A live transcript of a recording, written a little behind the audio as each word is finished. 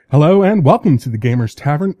Hello and welcome to the Gamers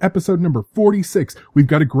Tavern, episode number 46. We've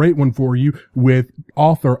got a great one for you with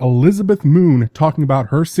author Elizabeth Moon talking about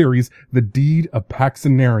her series, The Deed of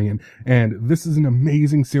Paxenarian. And this is an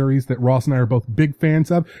amazing series that Ross and I are both big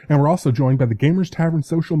fans of. And we're also joined by the Gamers Tavern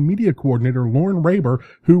social media coordinator, Lauren Raber,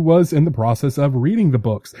 who was in the process of reading the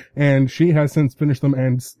books. And she has since finished them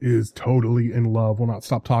and is totally in love. Will not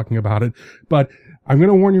stop talking about it. But I'm going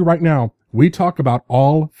to warn you right now. We talk about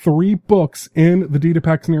all 3 books in the Deed of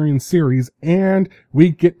Paxenarian series, and we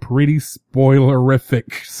get pretty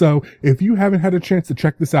spoilerific. So if you haven't had a chance to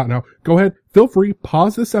check this out now, go ahead, feel free,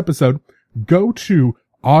 pause this episode, go to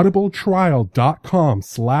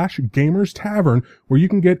audibletrial.com/gamerstavern, where you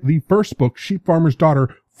can get the first book, Sheep Farmer's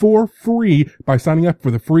Daughter, for free by signing up for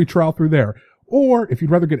the free trial through there. Or if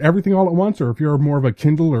you'd rather get everything all at once, or if you're more of a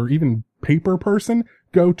Kindle or even paper person,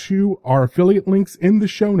 go to our affiliate links in the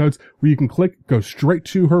show notes where you can click, go straight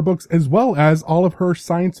to her books as well as all of her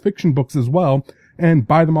science fiction books as well, and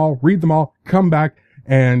buy them all, read them all, come back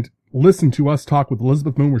and listen to us talk with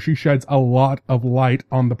Elizabeth Moon, where she sheds a lot of light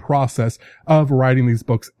on the process of writing these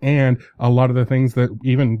books and a lot of the things that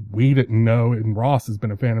even we didn't know. And Ross has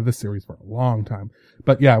been a fan of this series for a long time.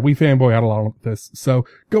 But yeah, we fanboy out a lot with this. So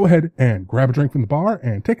go ahead and grab a drink from the bar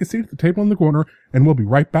and take a seat at the table in the corner, and we'll be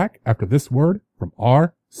right back after this word from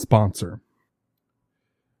our sponsor.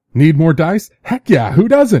 Need more dice? Heck yeah, who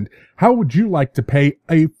doesn't? How would you like to pay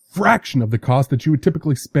a fraction of the cost that you would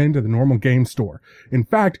typically spend at the normal game store? In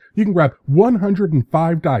fact, you can grab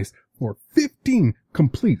 105 dice for 15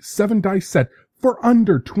 complete 7-dice set for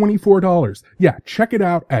under $24. Yeah, check it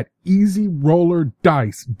out at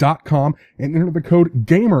easyrollerdice.com and enter the code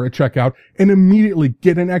GAMER at checkout and immediately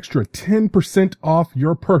get an extra 10% off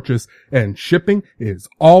your purchase, and shipping is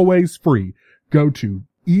always free. Go to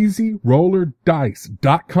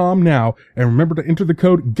easyrollerdice.com now and remember to enter the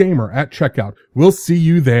code GAMER at checkout. We'll see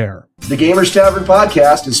you there. The Gamers Tavern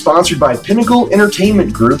podcast is sponsored by Pinnacle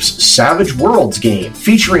Entertainment Group's Savage Worlds game,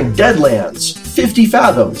 featuring Deadlands, 50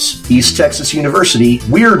 Fathoms, East Texas University,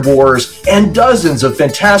 Weird Wars, and dozens of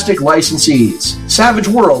fantastic licensees. Savage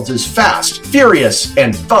Worlds is fast, furious,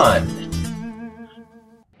 and fun.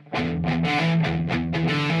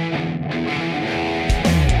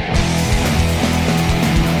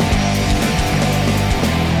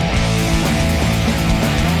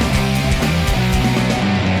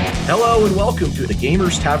 Hello and welcome to the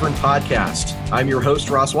Gamers Tavern podcast. I'm your host,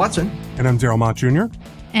 Ross Watson. And I'm Daryl Mott Jr.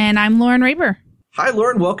 And I'm Lauren Raber. Hi,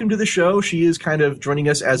 Lauren. Welcome to the show. She is kind of joining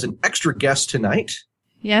us as an extra guest tonight.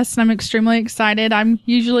 Yes, I'm extremely excited. I'm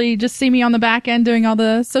usually just see me on the back end doing all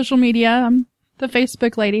the social media. I'm the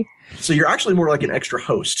Facebook lady. So you're actually more like an extra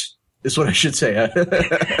host, is what I should say.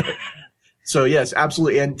 So yes,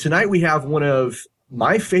 absolutely. And tonight we have one of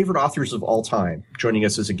my favorite authors of all time joining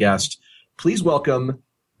us as a guest. Please welcome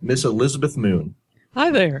Miss Elizabeth Moon. Hi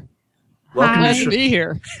there. Welcome Glad to be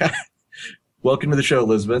here. Welcome to the show,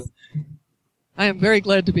 Elizabeth. I am very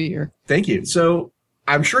glad to be here. Thank you. So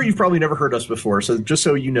I'm sure you've probably never heard us before. So just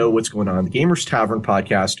so you know what's going on, the Gamers Tavern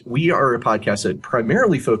podcast, we are a podcast that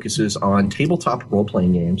primarily focuses on tabletop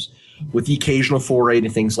role-playing games with the occasional foray into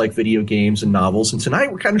things like video games and novels. And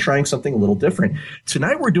tonight we're kind of trying something a little different.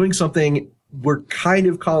 Tonight we're doing something we're kind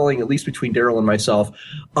of calling, at least between Daryl and myself,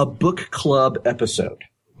 a book club episode.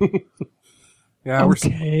 Yeah,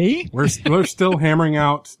 okay. we're still hammering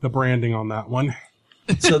out the branding on that one.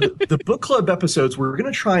 So the book club episodes, we're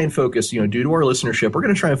going to try and focus, due to our listenership, we're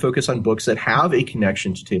going to try and focus on books that have a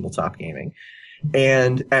connection to tabletop gaming.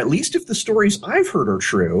 And at least if the stories I've heard are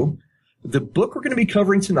true, the book we're going to be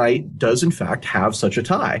covering tonight does in fact have such a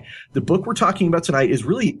tie. The book we're talking about tonight is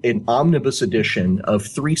really an omnibus edition of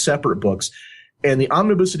 3 separate books. And the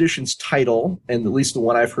omnibus edition's title, and at least the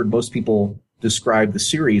one I've heard most people describe the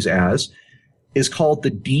series as, is called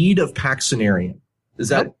The Deed of Paxenarian. Is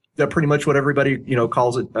that pretty much what everybody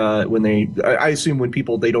calls it when they? I assume when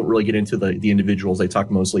people, they don't really get into the individuals, they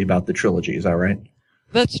talk mostly about the trilogy. Is that right?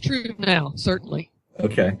 That's true now, certainly.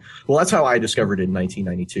 Okay. Well, that's how I discovered it in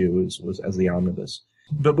 1992 was as the omnibus.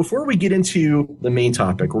 But before we get into the main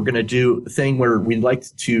topic, we're going to do a thing where we'd like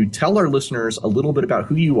to tell our listeners a little bit about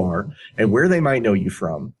who you are and where they might know you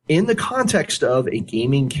from in the context of a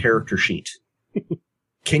gaming character sheet.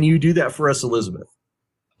 Can you do that for us, Elizabeth?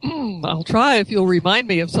 I'll try if you'll remind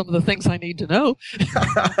me of some of the things I need to know.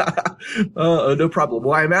 No problem.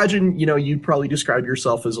 Well, I imagine, you'd probably describe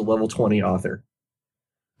yourself as a level 20 author.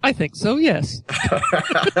 I think so, yes.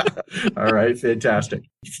 All right, fantastic.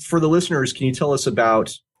 For the listeners, can you tell us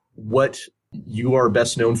about what you are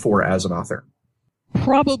best known for as an author?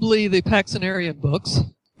 Probably the Paxenarian books,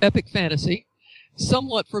 epic fantasy,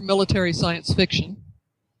 somewhat for military science fiction,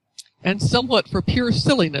 and somewhat for pure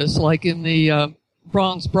silliness, like in the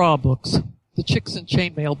Bronze Bra books, the Chicks and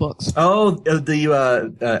Chainmail books. Oh,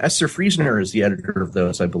 the Esther Friesner is the editor of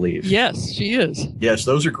those, I believe. Yes, she is. Yes,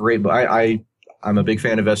 those are great. But I'm a big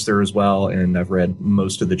fan of Esther as well, and I've read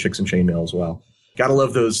most of the Chicks and Chainmail as well. Gotta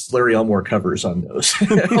love those Larry Elmore covers on those.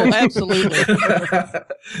 Oh, absolutely. Of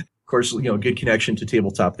course, good connection to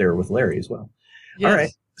tabletop there with Larry as well. Yes. All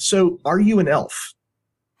right. So, are you an elf?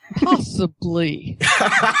 Possibly.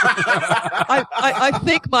 I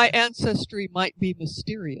think my ancestry might be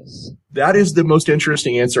mysterious. That is the most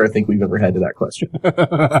interesting answer I think we've ever had to that question.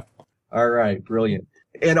 All right, brilliant.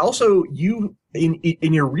 And also, you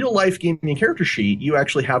in your real life gaming character sheet, you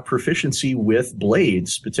actually have proficiency with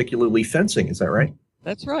blades, particularly fencing. Is that right?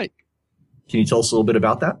 That's right. Can you tell us a little bit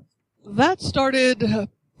about that? That started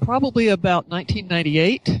probably about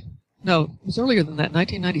 1998. No, it was earlier than that,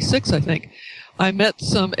 1996, I think. I met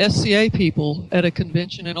some SCA people at a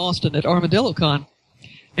convention in Austin at ArmadilloCon,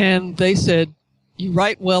 and they said, "You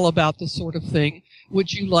write well about this sort of thing.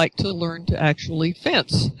 Would you like to learn to actually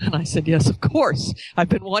fence?" And I said, "Yes, of course. I've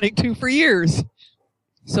been wanting to for years."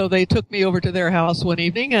 So they took me over to their house one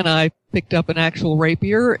evening, and I picked up an actual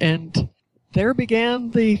rapier, and there began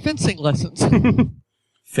the fencing lessons.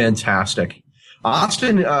 Fantastic.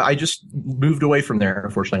 Austin, I just moved away from there,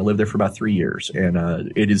 unfortunately. I lived there for about 3 years, and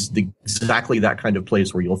it is exactly that kind of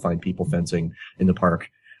place where you'll find people fencing in the park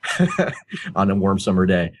on a warm summer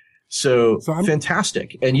day. So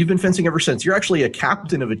fantastic. And you've been fencing ever since. You're actually a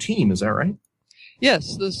captain of a team, is that right?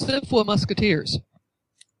 Yes, the Sifwa Musketeers.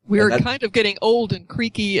 We're kind of getting old and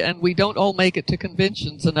creaky, and we don't all make it to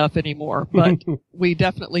conventions enough anymore, but we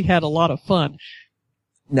definitely had a lot of fun.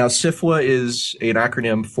 Now, SIFWA is an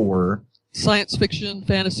acronym for... Science Fiction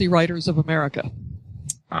Fantasy Writers of America.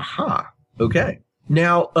 Aha. Okay.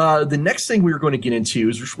 Now, the next thing we're going to get into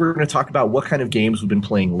is we're going to talk about what kind of games we've been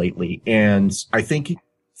playing lately. And I think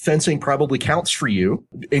fencing probably counts for you,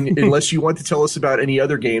 unless you want to tell us about any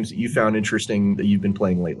other games that you found interesting that you've been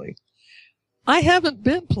playing lately. I haven't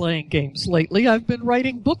been playing games lately. I've been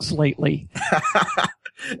writing books lately.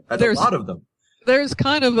 There's a lot of them. There's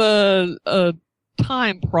kind of a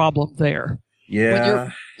time problem there.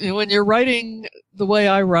 Yeah. When you're writing the way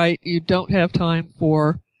I write, you don't have time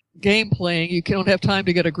for game playing. You don't have time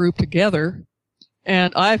to get a group together.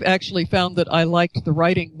 And I've actually found that I liked the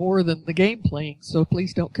writing more than the game playing, so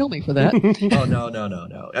please don't kill me for that. Oh,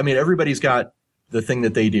 no. I mean, everybody's got the thing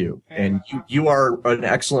that they do, and you are an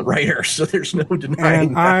excellent writer, so there's no denying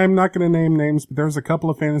and that. I'm not going to name names, but there's a couple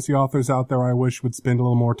of fantasy authors out there I wish would spend a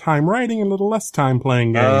little more time writing and a little less time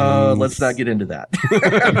playing games. Let's not get into that.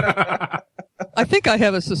 I think I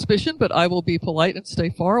have a suspicion, but I will be polite and stay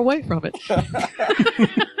far away from it.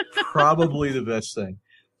 Probably the best thing.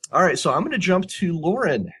 All right, so I'm going to jump to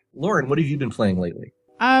Lauren. Lauren, what have you been playing lately?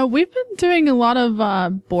 We've been doing a lot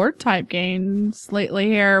of board type games lately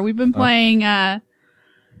here. We've been playing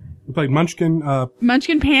We played Munchkin.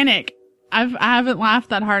 Munchkin Panic. I haven't laughed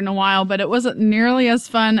that hard in a while, but it wasn't nearly as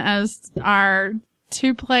fun as our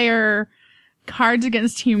 2-player Cards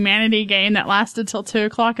Against Humanity game that lasted till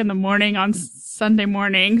 2:00 in the morning on Sunday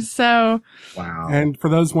morning. So, wow. And for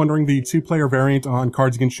those wondering, the 2-player variant on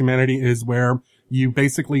Cards Against Humanity is where you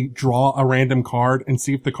basically draw a random card and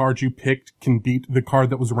see if the card you picked can beat the card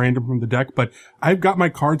that was random from the deck. But I've got my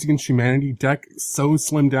Cards Against Humanity deck so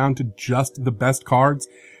slimmed down to just the best cards.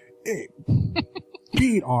 It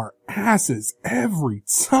beat our asses every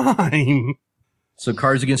time. So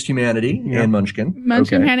Cards Against Humanity and Munchkin.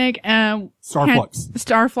 Munchkin Panic,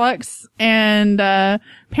 Starflux, and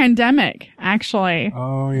Pandemic, actually.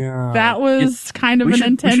 Oh, yeah. That was kind of an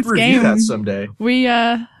intense we should review game. That someday.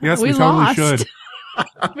 Yes, we lost. totally should.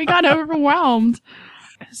 We got overwhelmed.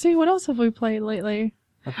 See, what else have we played lately?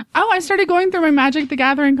 Oh, I started going through my Magic the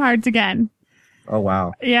Gathering cards again. Oh,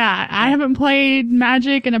 wow. Yeah, I haven't played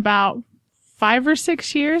Magic in about 5 or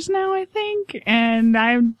 6 years now, I think. And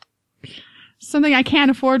I'm something I can't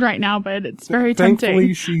afford right now, but it's very tempting.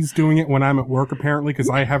 Thankfully, she's doing it when I'm at work, apparently, because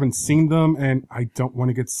I haven't seen them, and I don't want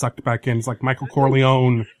to get sucked back in. It's like Michael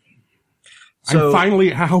Corleone. So, I'm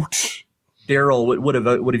finally out. Daryl, what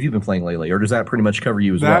have you been playing lately, or does that pretty much cover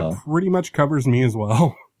you as well? That pretty much covers me as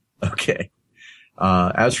well. Okay.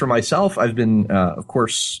 As for myself, I've been, of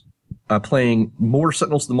course, playing more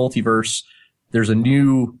Sentinels of the Multiverse. There's a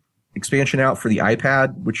new expansion out for the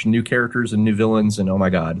iPad, which new characters and new villains, and oh my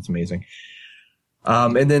god, it's amazing.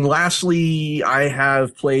 And then lastly, I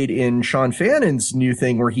have played in Sean Fannon's new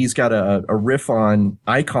thing where he's got a riff on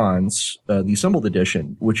Icons, the Assembled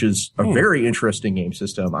Edition, which is a very interesting game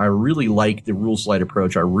system. I really like the rules light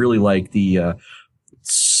approach. I really like the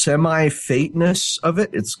semi-Fate-ness of it.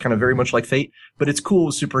 It's kind of very much like Fate, but it's cool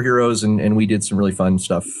with superheroes, and we did some really fun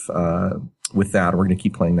stuff with that. We're going to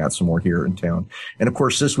keep playing that some more here in town. And of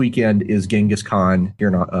course, this weekend is Genghis Khan here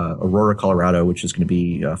in Aurora, Colorado, which is going to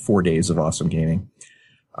be 4 days of awesome gaming.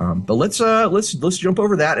 But let's jump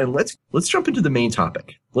over that, and let's jump into the main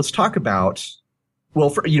topic. Let's talk about, well,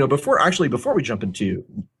 before we jump into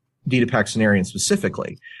Dita Paxtonarian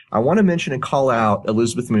specifically, I want to mention and call out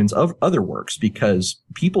Elizabeth Moon's other works, because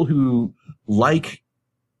people who like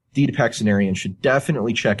Dita Paxtonarian should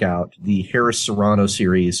definitely check out the Harris Serrano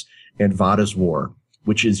series and Vada's War,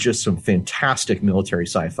 which is just some fantastic military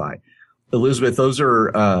sci-fi. Elizabeth, those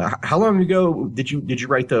are how long ago did you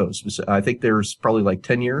write those? I think there's probably like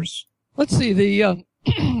 10 years. Let's see. The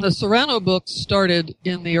the Serrano books started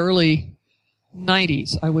in the early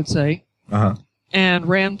 90s, I would say. Uh-huh. And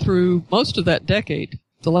ran through most of that decade.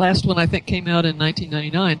 The last one, I think, came out in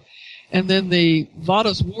 1999. And then the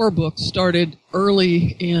Vada's War book started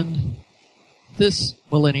early in this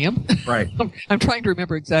millennium. Right. I'm trying to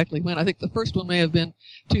remember exactly when. I think the first one may have been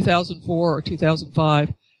 2004 or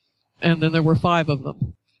 2005. And then there were 5 of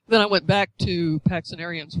them. Then I went back to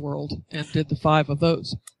Paxtonarian's world and did the 5 of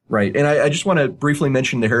those. Right. And I just want to briefly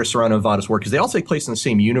mention the Harris Serrano and Vada's War, because they all take place in the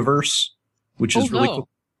same universe, which is really cool.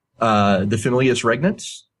 The Familius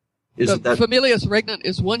Regnant? Familius Regnant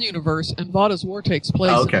is one universe, and Vada's War takes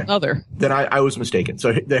place in another. Then I was mistaken.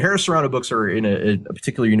 So the Harris Serrano books are in a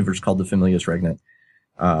particular universe called the Familius Regnant,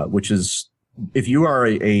 which is, if you are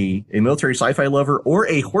a military sci-fi lover or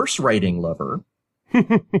a horse riding lover,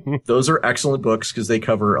 those are excellent books because they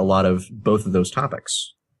cover a lot of both of those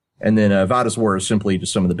topics. And then Vada's War is simply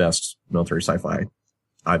just some of the best military sci-fi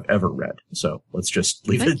I've ever read. So let's just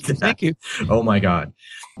leave it at that. Thank you. Oh my God.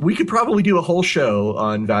 We could probably do a whole show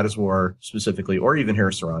on Vada's War specifically, or even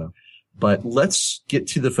Harris Serrano. But let's get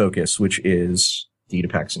to the focus, which is Dita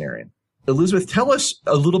Paxtonarian. Elizabeth, tell us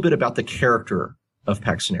a little bit about the character of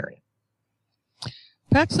Paxtonarian.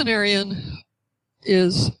 Paxtonarian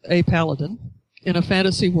is a paladin in a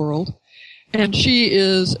fantasy world, and she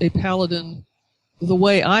is a paladin the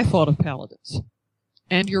way I thought of paladins.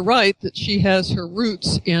 And you're right that she has her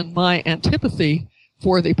roots in my antipathy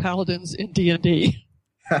for the paladins in D&D.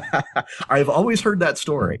 I've always heard that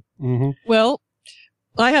story. Mm-hmm. Well,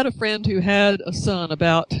 I had a friend who had a son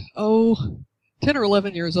about, 10 or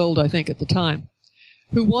 11 years old, I think, at the time,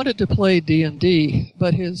 who wanted to play D&D,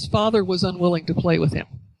 but his father was unwilling to play with him.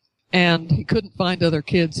 And he couldn't find other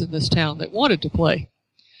kids in this town that wanted to play.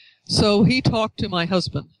 So he talked to my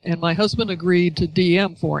husband, and my husband agreed to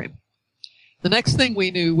DM for him. The next thing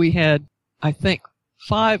we knew, we had, I think,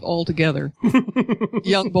 5 altogether,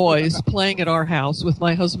 young boys playing at our house with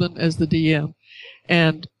my husband as the DM,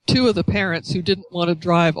 and 2 of the parents who didn't want to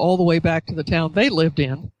drive all the way back to the town they lived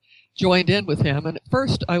in joined in with him. And at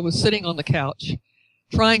first I was sitting on the couch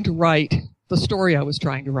trying to write the story I was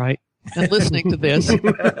trying to write and listening to this.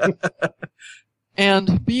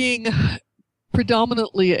 And being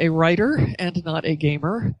predominantly a writer and not a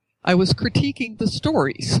gamer, I was critiquing the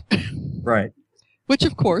stories. Right. Which,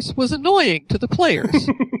 of course, was annoying to the players.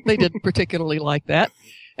 They didn't particularly like that.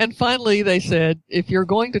 And finally, they said, if you're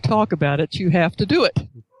going to talk about it, you have to do it.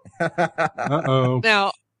 Uh-oh.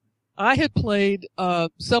 Now, I had played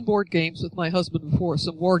some board games with my husband before,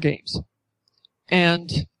 some war games.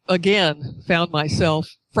 And, again, found myself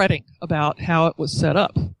fretting about how it was set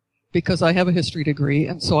up. Because I have a history degree,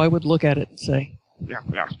 and so I would look at it and say, yeah.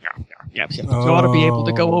 You ought to be able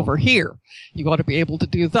to go over here. You ought to be able to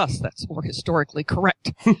do thus. That's more historically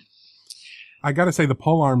correct. I gotta say, the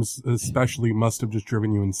polearms especially must have just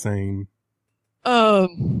driven you insane. I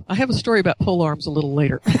have a story about polearms a little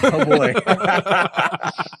later. Oh boy.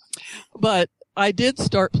 But I did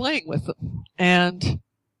start playing with them. And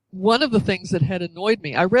one of the things that had annoyed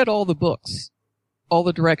me, I read all the books, all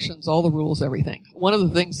the directions, all the rules, everything. One of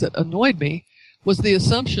the things that annoyed me was the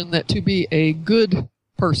assumption that to be a good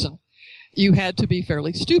person, you had to be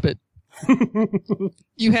fairly stupid.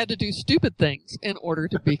 You had to do stupid things in order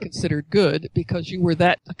to be considered good because you were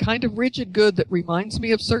that kind of rigid good that reminds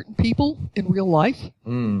me of certain people in real life.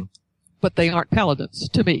 Mm. But they aren't paladins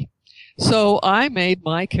to me. So I made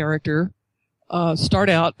my character start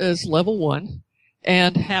out as level 1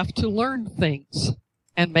 and have to learn things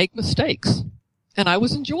and make mistakes. And I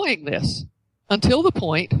was enjoying this until the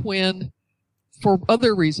point when, for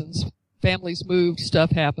other reasons, families moved,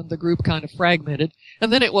 stuff happened, the group kind of fragmented,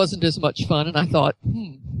 and then it wasn't as much fun, and I thought,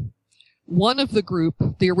 one of the group,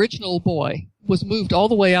 the original boy, was moved all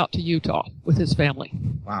the way out to Utah with his family.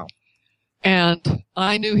 Wow. And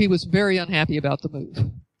I knew he was very unhappy about the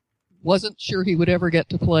move. Wasn't sure he would ever get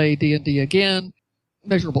to play D&D again.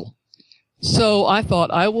 Miserable. So I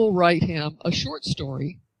thought I will write him a short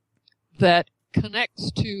story that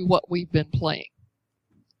connects to what we've been playing.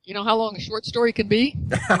 You know how long a short story can be?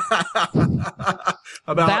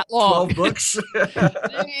 About that long. 12 books?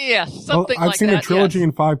 Yes, something like that. I've seen a trilogy yes.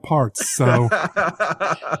 in 5 parts, so.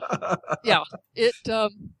 Yeah,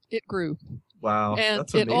 it grew. Wow, And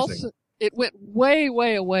that's amazing. it went way,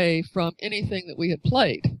 way away from anything that we had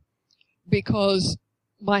played because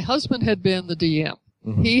my husband had been the DM.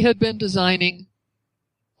 Mhm. He had been designing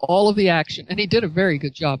all of the action, and he did a very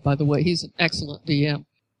good job, by the way. He's an excellent DM.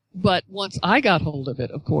 But once I got hold of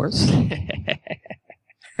it, of course,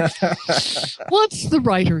 once the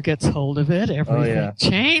writer gets hold of it, everything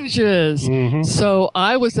changes. Mhm. So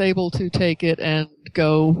I was able to take it and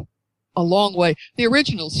go a long way. The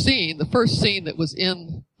original scene, the first scene that was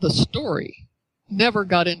in the story, never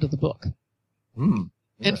got into the book.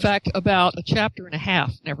 In fact, about a chapter and a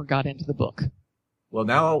half never got into the book. Well,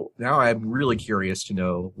 now I'm really curious to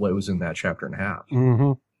know what was in that chapter and a half.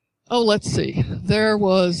 Mhm. Oh, let's see. There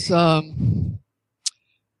was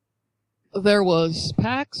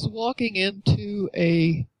Pax walking into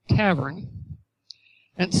a tavern,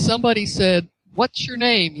 and somebody said, "What's your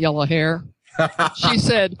name, yellow hair?" She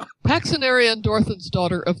said, "Paxenarian Dorthan's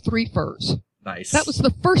daughter of 3 Furs." Nice. That was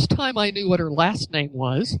the first time I knew what her last name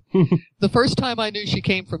was. The first time I knew she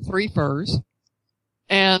came from 3 Furs.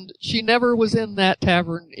 And she never was in that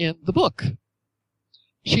tavern in the book.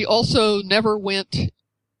 She also never went,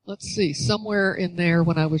 let's see, somewhere in there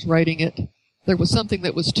when I was writing it, there was something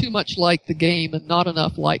that was too much like the game and not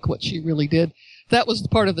enough like what she really did. That was the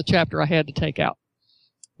part of the chapter I had to take out.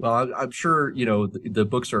 Well, I'm sure, the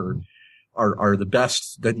books are the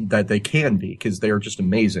best that they can be because they are just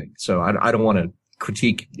amazing. So I don't want to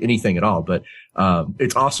critique anything at all, but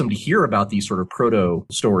it's awesome to hear about these sort of proto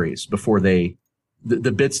stories before the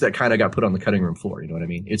bits that kind of got put on the cutting room floor. You know what I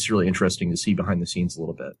mean? It's really interesting to see behind the scenes a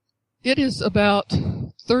little bit. It is about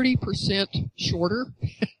 30% shorter,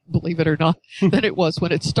 believe it or not, than it was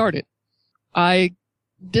when it started. I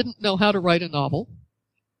didn't know how to write a novel.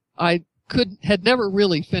 I had never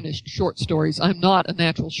really finished short stories. I'm not a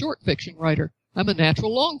natural short fiction writer. I'm a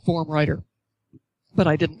natural long form writer. But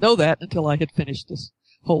I didn't know that until I had finished this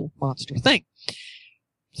whole monster thing.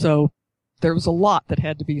 So there was a lot that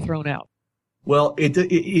had to be thrown out. Well,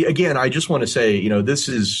 again, I just want to say, this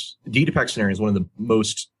is Deed to Paxenarian is one of the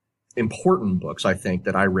most important books, I think,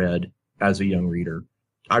 that I read as a young reader.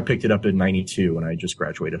 I picked it up in 92 when I just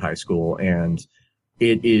graduated high school, and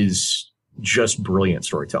it is just brilliant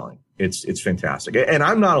storytelling. It's fantastic. And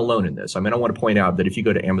I'm not alone in this. I mean, I want to point out that if you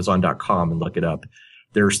go to Amazon.com and look it up,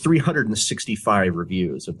 there's 365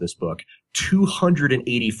 reviews of this book.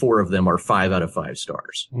 284 of them are 5 out of 5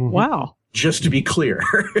 stars. Mhm. Wow. Just to be clear,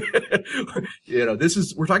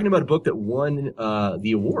 we're talking about a book that won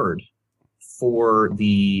the award for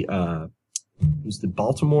it was the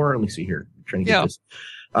Baltimore. Let me see here. I'm trying to get this.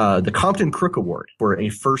 The Compton Crook Award for a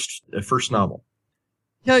first novel.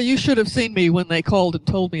 Yeah, you should have seen me when they called and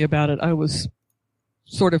told me about it. I was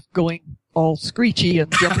sort of going all screechy and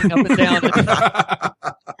jumping up and down and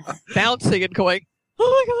bouncing and going,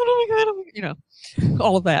 oh my God,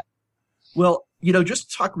 all of that. Well,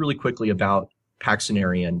 just to talk really quickly about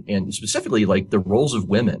Paxenarian and specifically like the roles of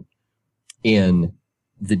women in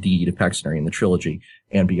the Deed of Paxenarian, the trilogy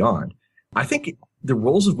and beyond. I think the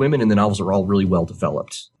roles of women in the novels are all really well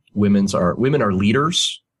developed. Women are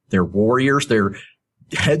leaders. They're warriors. They're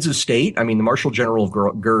heads of state. I mean, the Marshal General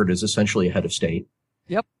of Gerd is essentially a head of state.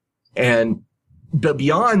 Yep. But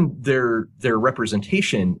beyond their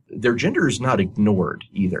representation, their gender is not ignored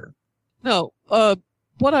either. No,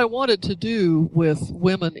 what I wanted to do with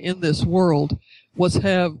women in this world was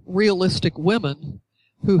have realistic women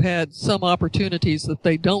who had some opportunities that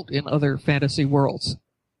they don't in other fantasy worlds.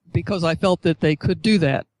 Because I felt that they could do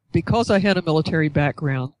that. Because I had a military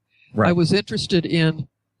background, right. I was interested in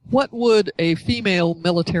what would a female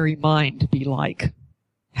military mind be like?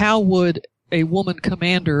 How would a woman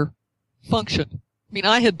commander function? I mean,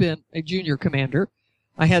 I had been a junior commander.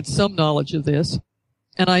 I had some knowledge of this.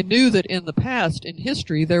 And I knew that in the past, in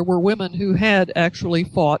history, there were women who had actually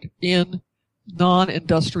fought in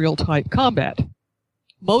non-industrial type combat.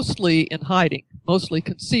 Mostly in hiding, mostly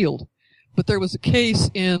concealed. But there was a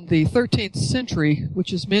case in the 13th century,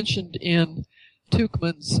 which is mentioned in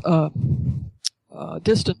Tuchman's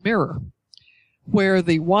Distant Mirror, where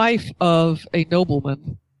the wife of a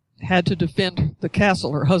nobleman had to defend the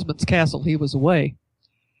castle, her husband's castle. He was away.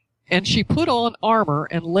 And she put on armor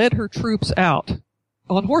and led her troops out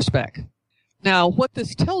on horseback. Now, what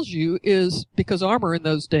this tells you is, because armor in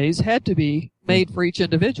those days had to be made for each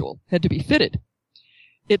individual, had to be fitted.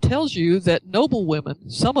 it tells you that noble women,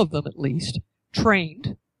 some of them at least,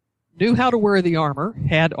 trained, knew how to wear the armor,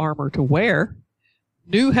 had armor to wear,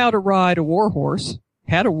 knew how to ride a war horse,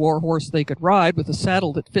 had a war horse they could ride with a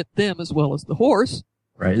saddle that fit them as well as the horse.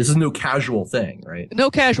 Right. This is no casual thing, right? No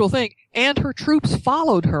casual thing. And her troops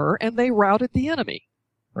followed her and they routed the enemy.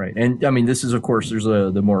 Right. And I mean, this is, of course, there's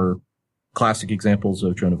the more classic examples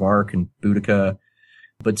of Joan of Arc and Boudica.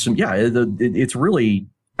 But it's really,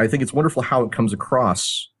 I think it's wonderful how it comes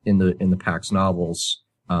across in the Pax novels.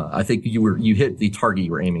 I think you hit the target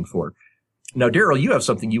you were aiming for. Now, Daryl, you have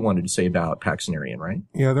something you wanted to say about Paxenarian, right?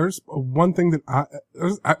 Yeah, there's one thing that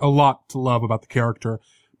there's a lot to love about the character,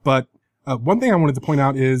 but one thing I wanted to point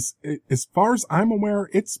out is, as far as I'm aware,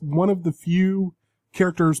 it's one of the few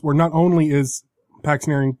characters where not only is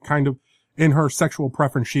Paxenarian kind of in her sexual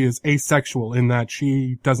preference, she is asexual in that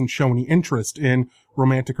she doesn't show any interest in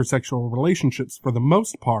romantic or sexual relationships for the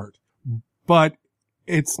most part, but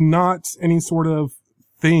it's not any sort of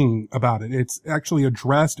thing about it. It's actually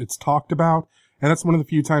addressed, it's talked about, and that's one of the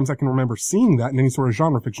few times I can remember seeing that in any sort of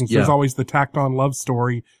genre fiction. So There's always the tacked on love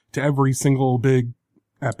story to every single big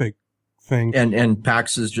epic thing. And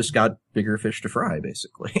Pax has just got bigger fish to fry,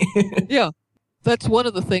 basically. Yeah. That's one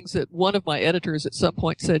of the things that one of my editors at some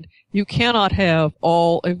point said, you cannot have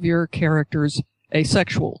all of your characters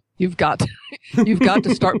asexual. You've got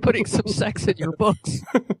to start putting some sex in your books.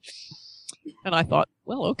 And I thought,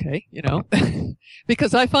 well, okay,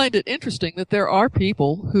 because I find it interesting that there are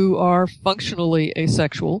people who are functionally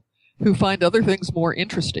asexual who find other things more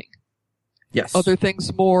interesting. Yes. Other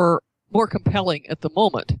things more compelling at the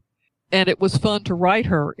moment. And it was fun to write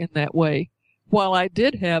her in that way. While I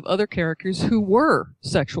did have other characters who were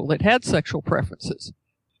sexual, that had sexual preferences.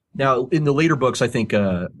 Now, in the later books, I think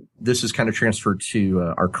this is kind of transferred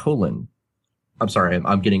to Arcolin. I'm sorry,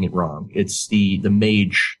 I'm getting it wrong. It's the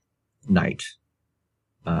mage knight.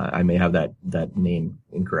 I may have that name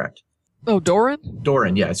incorrect. Oh, Doran?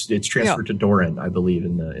 Doran, yeah, it's transferred to Doran, I believe,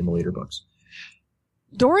 in the later books.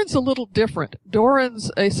 Doran's a little different.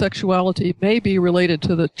 Doran's asexuality may be related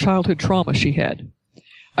to the childhood trauma she had.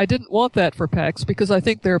 I didn't want that for Pax because I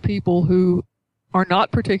think there are people who are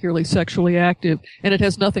not particularly sexually active and it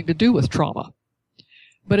has nothing to do with trauma.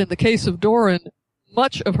 But in the case of Doran,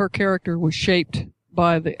 much of her character was shaped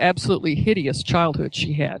by the absolutely hideous childhood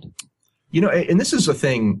she had. And this is a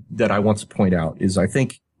thing that I want to point out is I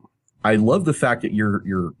think I love the fact that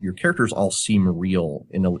your characters all seem real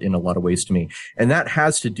in a lot of ways to me. And that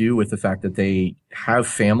has to do with the fact that they have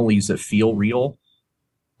families that feel real.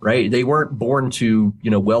 Right? They weren't born to,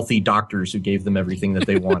 wealthy doctors who gave them everything that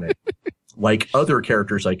they wanted, like other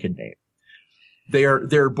characters I could name.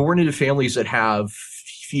 They're born into families that have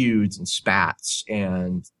feuds and spats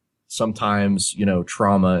and sometimes,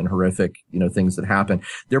 trauma and horrific, things that happen.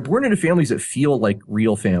 They're born into families that feel like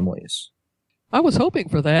real families. I was hoping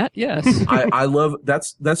for that, yes. I love,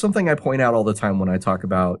 that's something I point out all the time when I talk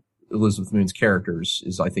about Elizabeth Moon's characters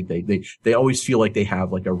is I think they always feel like they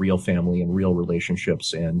have like a real family and real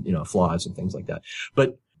relationships and, flaws and things like that.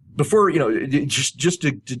 But before, just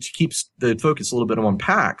to keep the focus a little bit on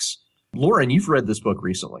Pax, Lauren, you've read this book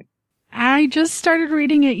recently. I just started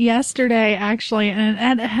reading it yesterday, actually,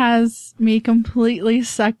 and it has me completely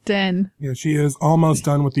sucked in. Yeah, she is almost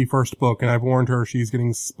done with the first book, and I've warned her she's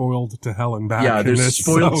getting spoiled to hell and back. Yeah, there's this,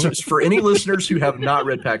 spoiled. So for any listeners who have not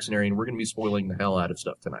read Paxenarian, we're going to be spoiling the hell out of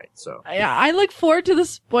stuff tonight. So yeah, I look forward to the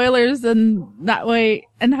spoilers, and that way,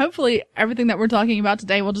 and hopefully everything that we're talking about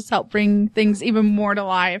today will just help bring things even more to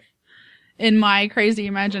life in my crazy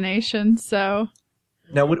imagination. So.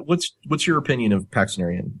 Now, what's your opinion of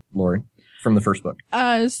Paxenarian, Lori, from the first book?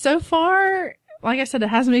 So far, like I said, it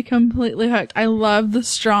has me completely hooked. I love the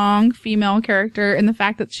strong female character and the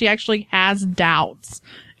fact that she actually has doubts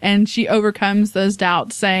and she overcomes those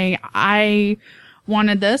doubts saying, I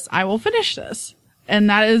wanted this, I will finish this. And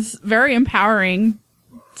that is very empowering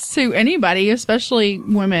to anybody, especially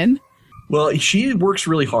women. Well, she works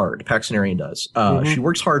really hard. Paxenarian does. She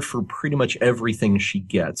works hard for pretty much everything she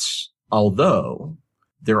gets, although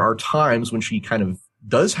there are times when she kind of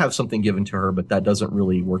does have something given to her, but that doesn't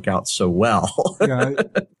really work out so well. Yeah.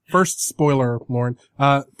 First spoiler, Lauren.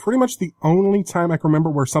 Pretty much the only time I can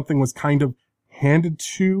remember where something was kind of handed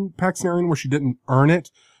to Paxenarian where she didn't earn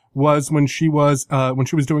it was when she was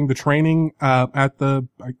doing the training, it's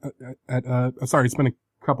been a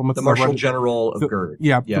couple months. The Marshal General of Gerd.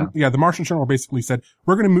 The Marshal General basically said,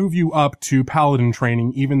 we're going to move you up to Paladin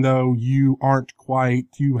training, even though you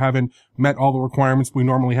haven't met all the requirements we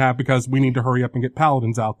normally have because we need to hurry up and get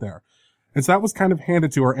Paladins out there. And so that was kind of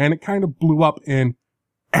handed to her and it kind of blew up in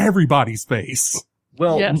everybody's face.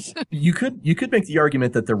 Well, yes. you could make the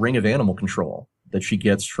argument that the Ring of Animal Control that she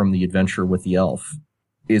gets from the adventure with the elf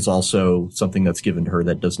is also something that's given to her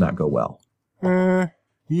that does not go well.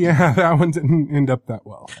 Yeah, that one didn't end up that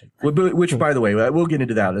well. Which, by the way, we'll get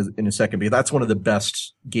into that in a second, because that's one of the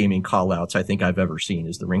best gaming call-outs I think I've ever seen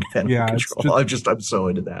is the Ring of Animal Control. I'm so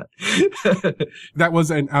into that. That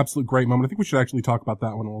was an absolute great moment. I think we should actually talk about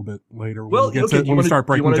that one a little bit later when we start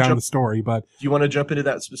breaking down the story. But do you want to jump into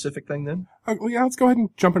that specific thing then? Yeah, let's go ahead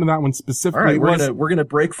and jump into that one specifically. All right, we're gonna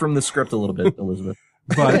break from the script a little bit, Elizabeth.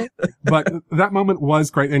 But that moment was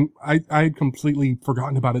great, and I had completely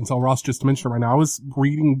forgotten about it until Ross just mentioned it right now. I was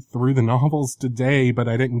reading through the novels today, but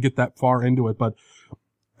I didn't get that far into it. But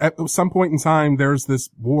at some point in time, there's this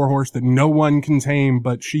warhorse that no one can tame,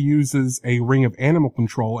 but she uses a ring of animal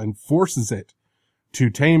control and forces it to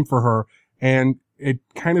tame for her. And it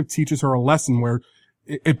kind of teaches her a lesson where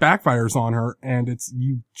it backfires on her, and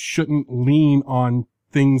you shouldn't lean on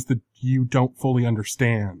things that you don't fully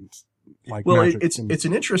understand. It's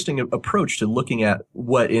an interesting approach to looking at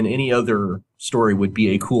what in any other story would be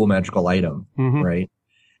a cool magical item, right?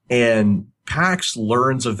 And Pax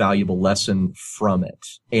learns a valuable lesson from it.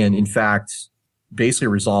 And in fact, basically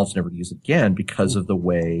resolves never to use it again because of the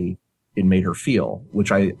way it made her feel,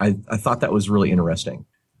 which I thought that was really interesting.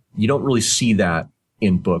 You don't really see that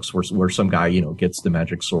in books where some guy, gets the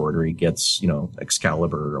magic sword or he gets,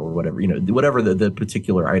 Excalibur or whatever, whatever the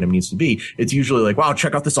particular item needs to be. It's usually like, wow,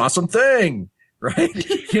 check out this awesome thing, right?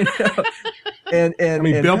 And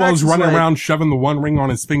Bilbo's running around shoving the One Ring on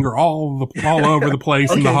his finger all over the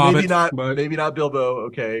place in The Hobbit. Maybe not Bilbo.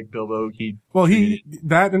 Okay, Bilbo,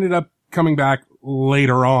 that ended up coming back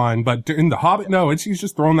later on, but in The Hobbit, no, he's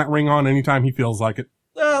just throwing that ring on anytime he feels like it.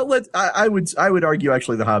 I would argue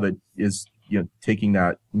actually The Hobbit is, taking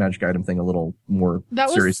that magic item thing a little more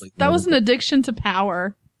seriously. That was an addiction to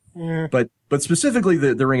power. Yeah. But specifically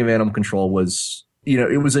the Ring of Animal Control was,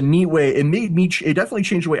 it was a neat way. It definitely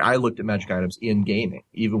changed the way I looked at magic items in gaming.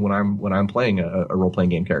 Even when I'm playing a role-playing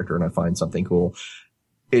game character and I find something cool,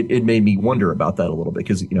 it made me wonder about that a little bit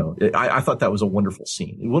because, I thought that was a wonderful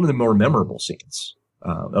scene. One of the more memorable scenes,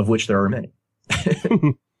 of which there are many.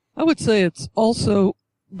 I would say it's also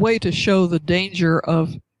a way to show the danger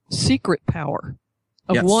of secret power,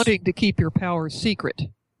 of wanting to keep your power secret,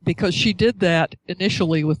 because she did that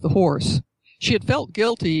initially with the horse. She had felt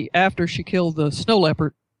guilty after she killed the snow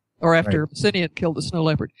leopard, or after Sinead killed the snow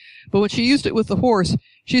leopard. But when she used it with the horse,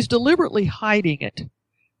 she's deliberately hiding it.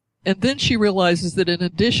 And then she realizes that in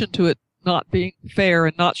addition to it not being fair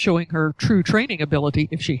and not showing her true training ability,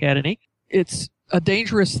 if she had any, it's a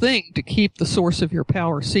dangerous thing to keep the source of your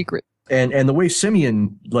power secret. And the way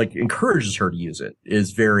Simeon encourages her to use it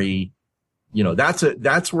is very,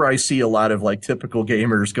 that's where I see a lot of typical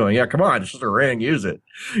gamers going, yeah, come on, it's just a ring, use it.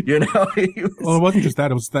 Well, it wasn't just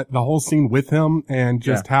that. It was that the whole scene with him and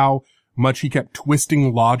just how much he kept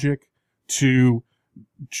twisting logic to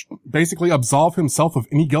basically absolve himself of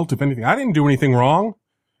any guilt, if anything. I didn't do anything wrong.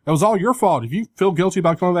 It was all your fault. If you feel guilty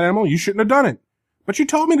about killing that animal, you shouldn't have done it. But you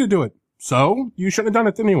told me to do it. So you shouldn't have done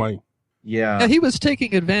it anyway. Yeah. He was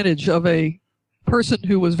taking advantage of a person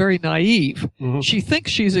who was very naive. Mm-hmm. She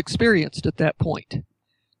thinks she's experienced at that point,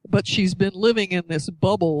 but she's been living in this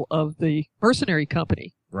bubble of the mercenary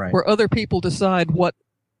company, where other people decide what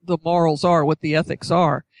the morals are, what the ethics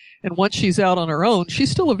are. And once she's out on her own,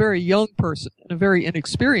 she's still a very young person and a very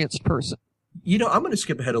inexperienced person. I'm going to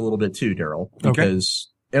skip ahead a little bit too, Daryl,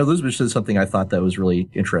 because Elizabeth said something I thought that was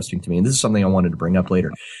really interesting to me, and this is something I wanted to bring up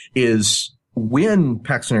later, is when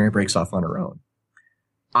Paxinaria breaks off on her own,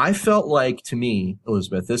 I felt like, to me,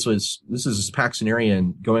 Elizabeth, this is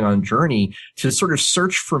Paxinarian going on a journey to sort of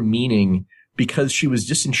search for meaning because she was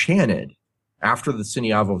disenchanted after the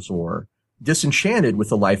Siniavos War, disenchanted with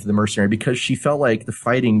the life of the mercenary because she felt like the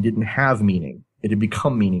fighting didn't have meaning. It had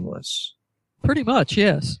become meaningless. Pretty much,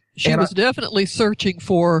 yes. She was definitely searching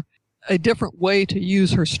for a different way to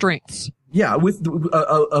use her strengths. Yeah, with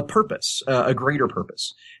a purpose, a greater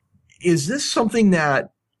purpose. Is this something that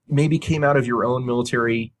maybe came out of your own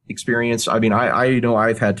military experience? I mean, I know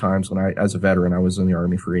I've had times when as a veteran, I was in the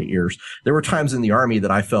Army for 8 years. There were times in the Army that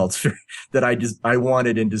I felt that I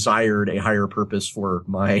wanted and desired a higher purpose for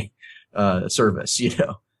my service,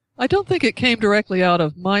 I don't think it came directly out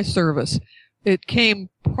of my service. It came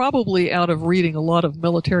probably out of reading a lot of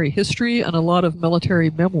military history and a lot of military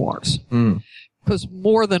memoirs. Because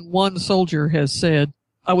more than one soldier has said,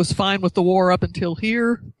 I was fine with the war up until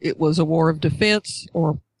here. It was a war of defense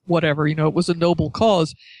or whatever, it was a noble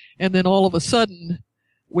cause. And then all of a sudden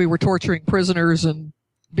we were torturing prisoners and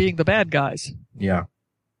being the bad guys. Yeah.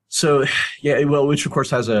 So, which of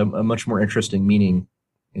course has a much more interesting meaning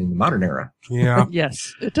in the modern era. Yeah.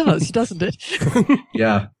 Yes, it does, doesn't it?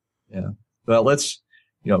 Yeah. Well,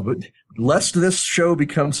 lest this show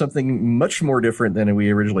becomes something much more different than we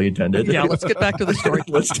originally intended. Yeah, let's get back to the story.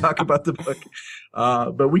 Let's talk about the book.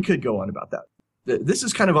 But we could go on about that. This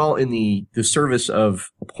is kind of all in the service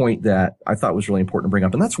of a point that I thought was really important to bring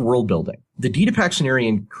up, and that's world building. The Deed of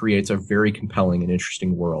Paxenarian creates a very compelling and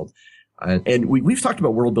interesting world. And we've talked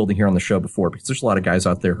about world building here on the show before, because there's a lot of guys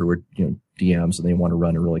out there who are, DMs, and they want to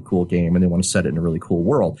run a really cool game and they want to set it in a really cool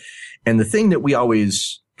world. And the thing that we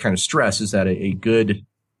always kind of stress is that a good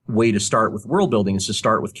way to start with world building is to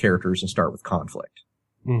start with characters and start with conflict.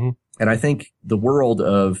 Mm-hmm. And I think the world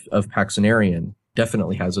of Paxenarian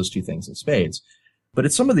definitely has those two things in spades. But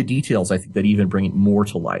it's some of the details, I think, that even bring it more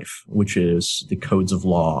to life, which is the codes of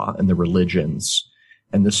law and the religions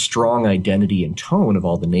and the strong identity and tone of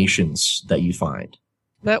all the nations that you find.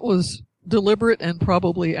 That was deliberate and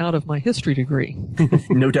probably out of my history degree.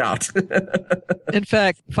 No doubt. In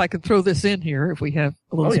fact, if I could throw this in here, if we have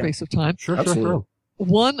a little space of time. Sure.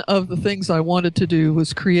 One of the things I wanted to do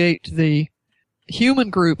was create the human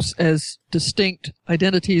groups as distinct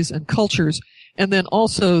identities and cultures, and then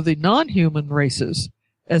also the non-human races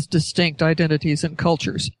as distinct identities and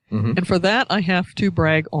cultures. Mm-hmm. And for that, I have to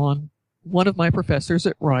brag on one of my professors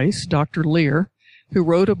at Rice, Dr. Lear, who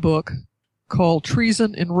wrote a book called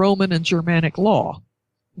Treason in Roman and Germanic Law.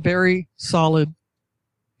 Very solid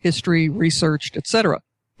history, researched, etc.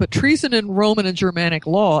 But treason in Roman and Germanic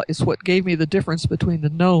law is what gave me the difference between the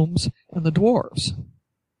gnomes and the dwarves.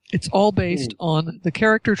 It's all based on the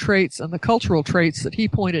character traits and the cultural traits that he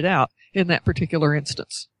pointed out in that particular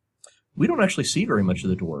instance. We don't actually see very much of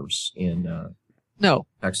the dwarves in No.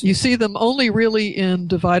 You see them only really in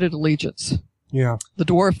Divided Allegiance. Yeah. The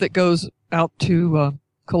dwarf that goes out to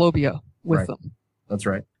Colobia with them. That's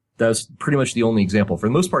right. That's pretty much the only example. For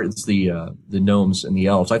the most part, it's the gnomes and the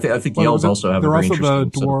elves. I think the elves also have a very interesting. They're also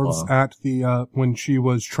the dwarves at the when she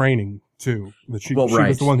was training too. That she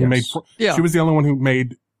was the one who made. She was the only one who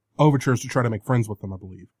made overtures to try to make friends with them, I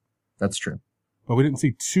believe. That's true. But we didn't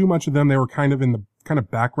see too much of them. They were kind of in the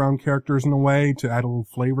background characters in a way to add a little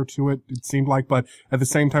flavor to it. It seemed like, but at the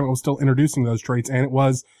same time, it was still introducing those traits, and it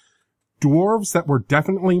was dwarves that were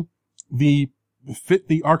definitely fit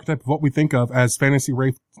the archetype of what we think of as fantasy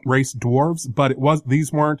race dwarves, but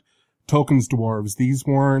these weren't Tolkien's dwarves. These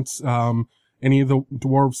weren't, any of the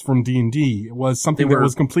dwarves from D&D. It was something that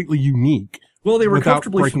was completely unique. Well, they were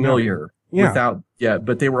comfortably familiar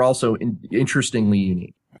but they were also interestingly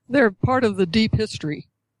unique. They're part of the deep history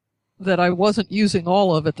that I wasn't using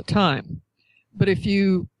all of at the time. But if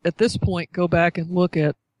you, at this point, go back and look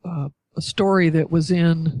at a story that was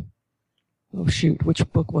in,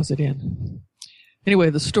 which book was it in? Anyway,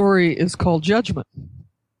 the story is called Judgment.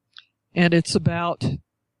 And it's about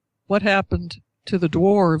what happened to the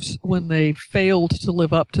dwarves when they failed to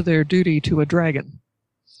live up to their duty to a dragon.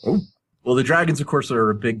 Oh. Well, the dragons, of course,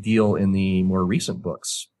 are a big deal in the more recent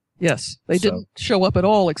books. Yes, they didn't show up at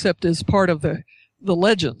all except as part of the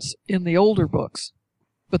legends in the older books.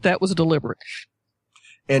 But that was deliberate.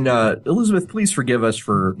 And Elizabeth, please forgive us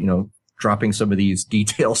for, dropping some of these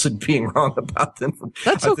details and being wrong about them.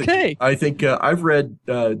 That's okay. I think I've read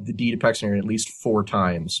the Deed of Paxenarian at least 4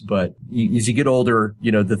 times, but as you get older,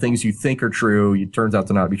 the things you think are true, it turns out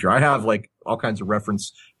to not be true. I have all kinds of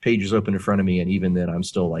reference pages open in front of me, and even then I'm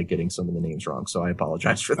still getting some of the names wrong, so I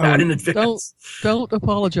apologize for that in advance. Don't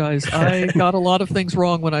apologize. I got a lot of things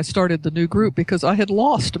wrong when I started the new group because I had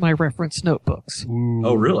lost my reference notebooks. Ooh.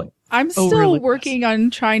 Oh, really? I'm still working on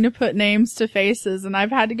trying to put names to faces, and I've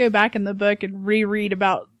had to go back in the book and reread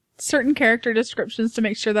about certain character descriptions to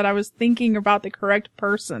make sure that I was thinking about the correct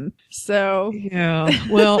person. So yeah,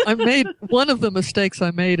 well, I made one of the mistakes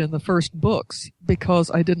I made in the first books because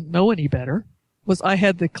I didn't know any better was I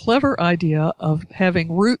had the clever idea of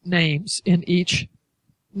having root names in each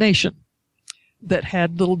nation that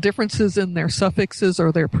had little differences in their suffixes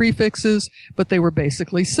or their prefixes, but they were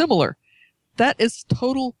basically similar. That is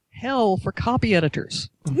total hell for copy editors.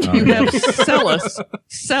 You have Celis,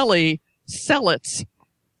 Celly, Celits.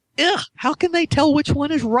 Ugh, how can they tell which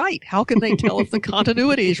one is right? How can they tell if the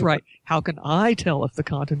continuity is right? How can I tell if the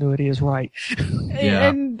continuity is right? Yeah.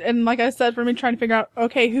 And like I said, for me trying to figure out,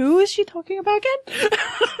 okay, who is she talking about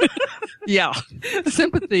again? Yeah.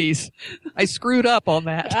 Sympathies. I screwed up on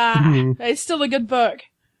that. It's still a good book.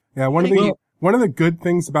 Yeah, one of the good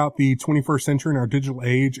things about the 21st century and our digital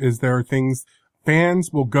age is there are things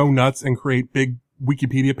fans will go nuts and create big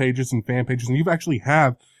Wikipedia pages and fan pages, and you actually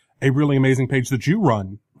have a really amazing page that you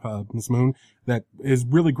run, Ms. Moon, that is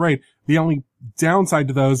really great. The only downside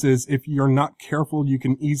to those is if you're not careful, you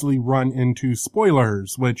can easily run into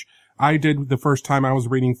spoilers, which I did the first time I was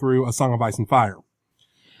reading through A Song of Ice and Fire.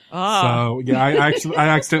 So yeah, I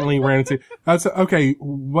accidentally ran into. That's okay.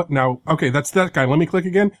 What now? Okay, that's that guy. Let me click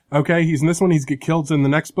again. Okay, he's in this one. He's get killed in the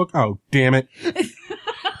next book. Oh, damn it!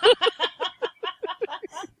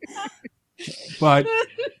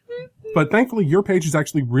 But thankfully, your page is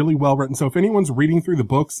actually really well written. So if anyone's reading through the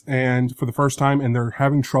books and for the first time and they're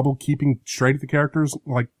having trouble keeping straight at the characters,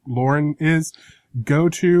 like Lauren is, go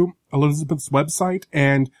to Elizabeth's website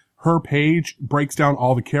and her page breaks down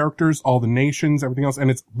all the characters, all the nations, everything else,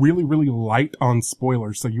 and it's really, really light on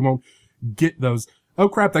spoilers, so you won't get those, oh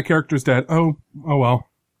crap, that character's dead. Oh well.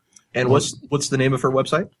 And what's the name of her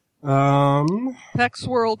website?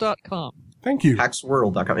 PaxWorld.com. Thank you.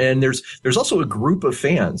 PaxWorld.com. And there's also a group of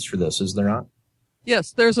fans for this, is there not?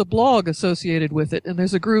 Yes, there's a blog associated with it, and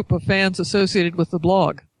there's a group of fans associated with the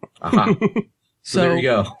blog. Aha. So there you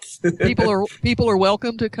go. people are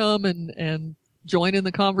welcome to come and join in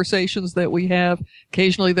the conversations that we have.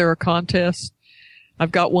 Occasionally there are contests.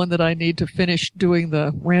 I've got one that I need to finish doing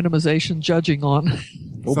the randomization judging on.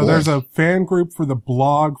 So there's a fan group for the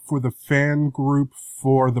blog, for the fan group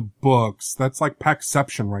for the books. That's like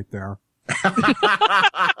Paxception right there.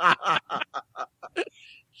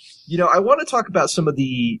 I want to talk about some of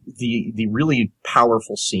the really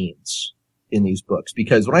powerful scenes in these books,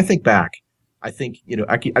 because when I think back, I think,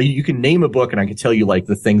 you can name a book and I can tell you like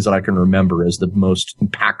the things that I can remember as the most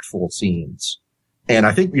impactful scenes. And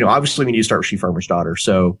I think, obviously we need to start with She Farmer's Daughter.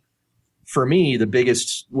 So for me,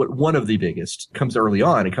 one of the biggest comes early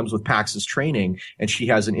on. It comes with Pax's training, and she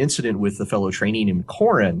has an incident with a fellow trainee named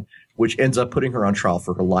Corin, which ends up putting her on trial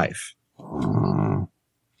for her life.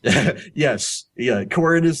 Yes. Yeah.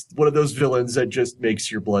 Corin is one of those villains that just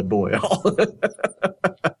makes your blood boil.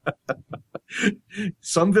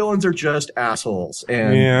 Some villains are just assholes,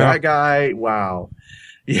 and that guy, wow.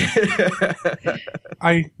 Yeah.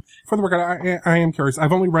 For the record, I am curious.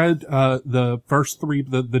 I've only read the first three,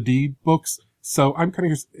 the D books, so I'm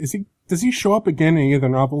kind of curious. Does he show up again in any of the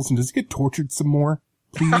novels, and does he get tortured some more?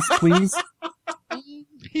 Please.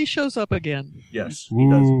 He shows up again. Yes, he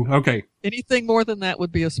does. Okay. Anything more than that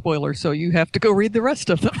would be a spoiler, so you have to go read the rest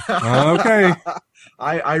of them. Okay.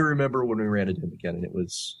 I remember when we ran into him again, and it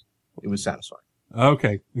was satisfying.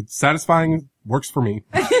 Okay. It's satisfying. Works for me.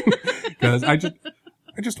 Because I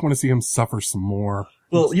just want to see him suffer some more.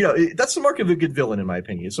 Well, that's the mark of a good villain, in my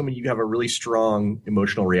opinion. It's someone you have a really strong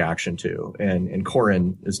emotional reaction to. And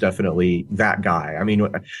Corin is definitely that guy. I mean,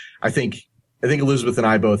 I think Elizabeth and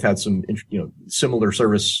I both had some, similar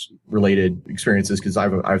service-related experiences, because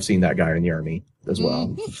I've seen that guy in the Army as well.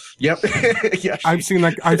 Mm-hmm. Yep. Yeah. I've seen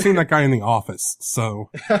that guy in The Office. So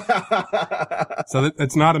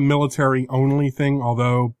it's not a military-only thing,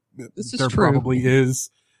 although there probably is.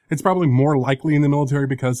 It's probably more likely in the military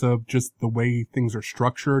because of just the way things are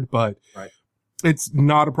structured, but It's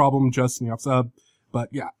not a problem just in the office. But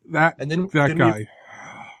yeah, that guy.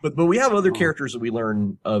 But we have other characters that we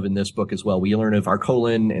learn of in this book as well. We learn of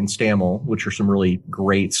Arcolin and Stammel, which are some really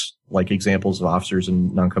great examples of officers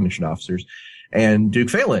and non-commissioned officers, and Duke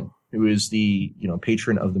Phelan, who is the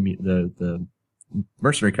patron of the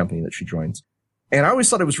mercenary company that she joins. And I always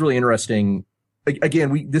thought it was really interesting.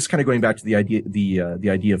 Again, this kind of going back to the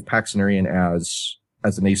idea of Pax Venarian as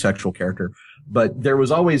an asexual character, but there was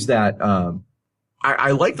always that.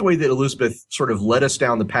 I like the way that Elizabeth sort of led us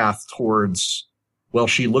down the path towards. Well,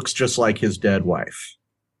 she looks just like his dead wife,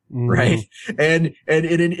 right? And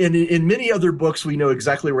in many other books, we know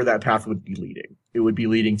exactly where that path would be leading. It would be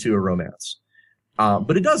leading to a romance,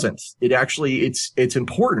 but it doesn't. It actually it's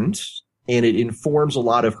important, and it informs a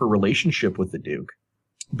lot of her relationship with the Duke.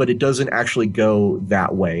 But it doesn't actually go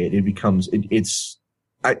that way. It becomes,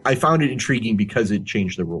 I found it intriguing because it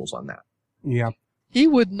changed the rules on that. Yeah. He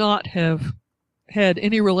would not have had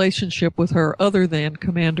any relationship with her other than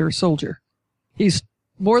Commander Soldier. He's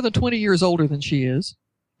more than 20 years older than she is,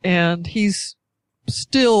 and he's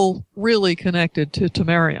still really connected to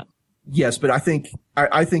Temerian. Yes, but I think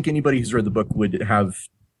anybody who's read the book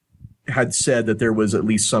had said that there was at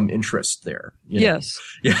least some interest there. Yes.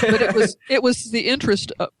 Yeah. But it was the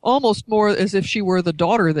interest almost more as if she were the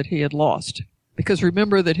daughter that he had lost. Because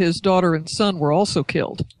remember that his daughter and son were also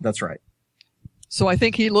killed. That's right. So I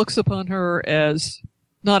think he looks upon her as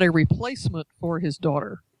not a replacement for his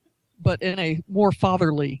daughter, but in a more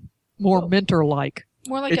fatherly, more mentor-like.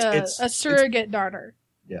 More like a surrogate daughter.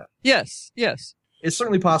 Yeah. Yes. It's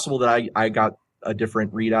certainly possible that I got a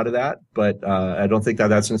different read out of that, but I don't think that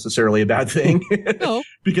that's necessarily a bad thing. No.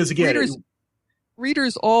 Because again,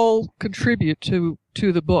 readers all contribute to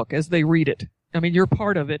the book as they read it. I mean, you're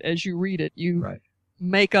part of it. As you read it, you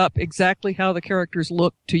make up exactly how the characters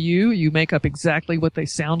look to you. You make up exactly what they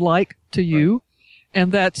sound like to you.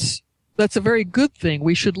 And that's that's a very good thing.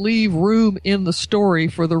 We should leave room in the story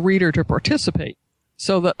for the reader to participate.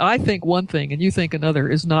 So that I think one thing and you think another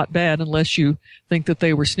is not bad unless you think that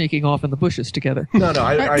they were sneaking off in the bushes together. No,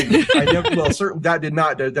 I never, well, certainly that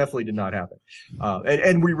definitely did not happen.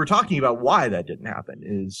 And we were talking about why that didn't happen.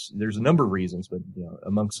 There's a number of reasons, but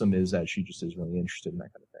amongst them is that she just is really interested in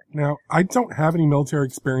that kind of thing. Now, I don't have any military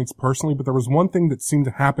experience personally, but there was one thing that seemed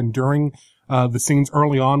to happen during the scenes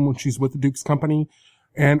early on when she's with the Duke's company.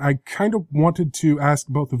 And I kind of wanted to ask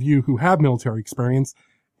both of you who have military experience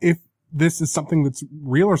if this is something that's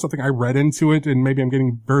real or something I read into it, and maybe I'm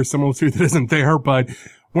getting very similar to that isn't there. But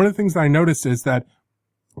one of the things that I noticed is that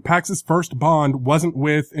Pax's first bond wasn't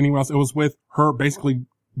with anyone else. It was with her basically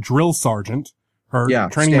drill sergeant, her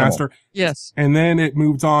training master. Yes. And then it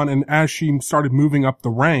moved on. And as she started moving up the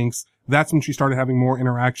ranks, that's when she started having more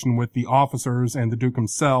interaction with the officers and the Duke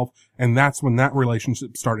himself. And that's when that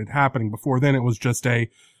relationship started happening. Before then, it was just a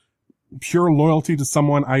pure loyalty to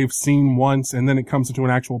someone I've seen once, and then it comes into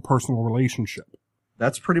an actual personal relationship.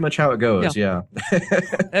 That's pretty much how it goes. Yeah.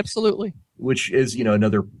 Absolutely. Which is,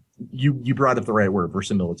 another, you brought up the right word,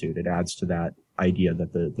 verisimilitude. It adds to that idea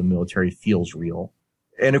that the military feels real.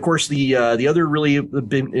 And of course, the other really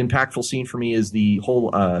impactful scene for me is the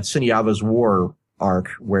whole, Sinyava's War arc,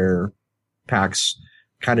 where Pax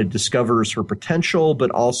kind of discovers her potential,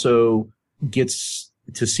 but also gets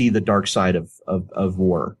to see the dark side of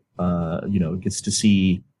war. Gets to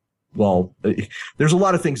see, there's a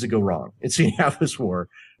lot of things that go wrong in Sinyava's War,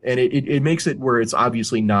 and it makes it where it's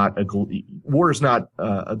obviously not war is not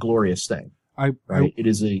a glorious thing. It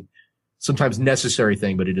is a sometimes necessary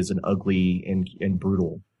thing, but it is an ugly and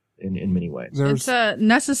brutal in many ways. It's a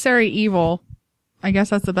necessary evil. I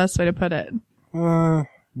guess that's the best way to put it.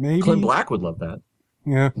 Maybe Clint Black would love that.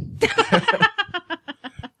 Yeah.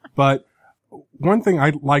 But one thing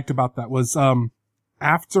I liked about that was,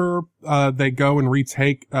 after they go and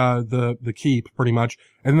retake the keep pretty much,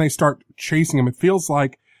 and then they start chasing him, it feels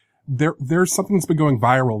like there's something that's been going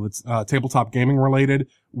viral that's tabletop gaming related,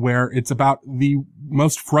 where it's about the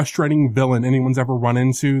most frustrating villain anyone's ever run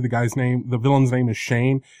into. The villain's name is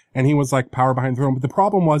Shane, and he was like power behind the throne. But the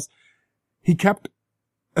problem was he kept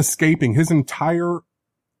escaping. His entire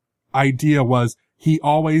idea was he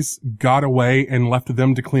always got away and left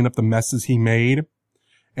them to clean up the messes he made,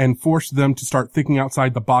 and forced them to start thinking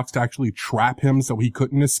outside the box to actually trap him so he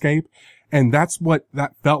couldn't escape. And that's what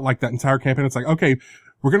that felt like, that entire campaign. It's like, okay,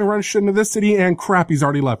 we're going to rush into this city and crap, he's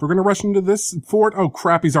already left. We're going to rush into this fort. Oh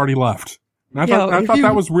crap, he's already left. And I thought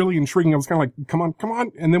that was really intriguing. I was kind of like, come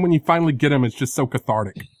on. And then when you finally get him, it's just so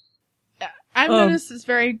cathartic. I've noticed it's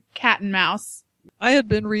very cat and mouse. I had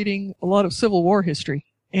been reading a lot of Civil War history,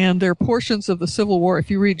 and there are portions of the Civil War, if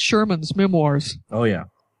you read Sherman's memoirs. Oh yeah.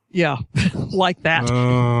 Yeah, like that.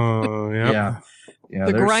 Yeah.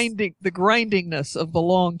 The grindingness of the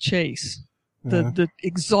long chase, the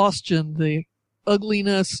exhaustion, the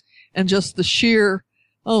ugliness, and just the sheer,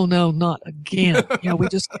 oh no, not again.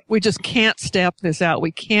 We just can't stamp this out.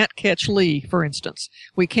 We can't catch Lee, for instance.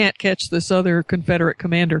 We can't catch this other Confederate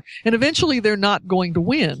commander. And eventually they're not going to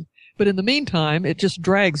win. But in the meantime, it just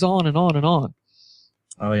drags on and on and on.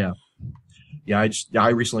 Oh yeah. Yeah, I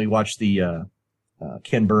recently watched the,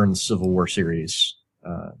 Ken Burns Civil War series.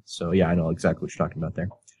 So yeah, I know exactly what you're talking about there.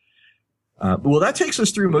 Well, that takes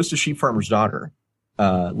us through most of Sheep Farmer's Daughter.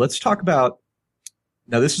 Let's talk about,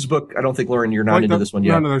 now this is a book, I don't think, Lauren, you're not into this one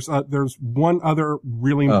yet. No, there's one other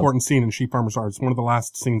really important scene in Sheep Farmer's Daughter. It's one of the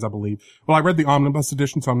last scenes, I believe. Well, I read the omnibus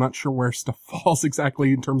edition, so I'm not sure where stuff falls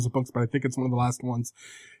exactly in terms of books, but I think it's one of the last ones.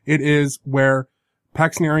 It is where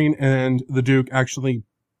Pax Nerian and the Duke actually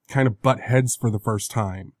kind of butt heads for the first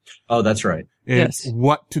time. Oh, that's right. It's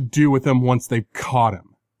what to do with him once they've caught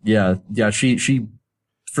him. Yeah. She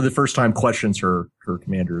for the first time questions her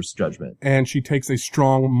commander's judgment, and she takes a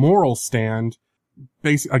strong moral stand.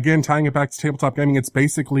 Again, tying it back to tabletop gaming, it's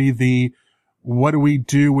basically the "what do we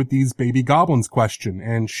do with these baby goblins" question,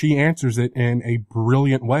 and she answers it in a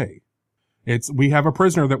brilliant way. We have a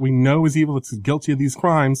prisoner that we know is evil, that's guilty of these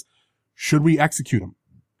crimes. Should we execute him?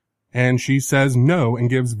 And she says no, and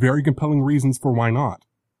gives very compelling reasons for why not.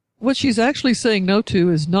 What she's actually saying no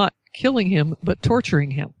to is not killing him, but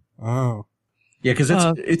torturing him. Oh. Yeah, because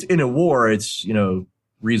it's in a war, it's,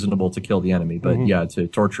 reasonable to kill the enemy, but to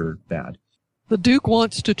torture, bad. The Duke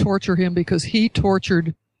wants to torture him because he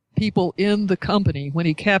tortured people in the company when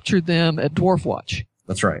he captured them at Dwarf Watch.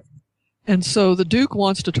 That's right. And so the Duke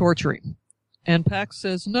wants to torture him. And Pax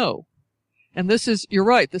says no. And you're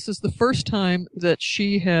right, this is the first time that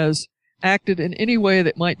she has acted in any way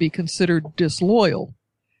that might be considered disloyal.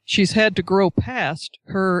 She's had to grow past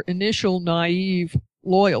her initial naive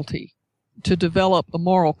loyalty. to develop a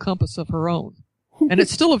moral compass of her own. And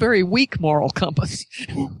it's still a very weak moral compass.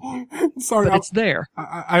 Sorry, but it's there.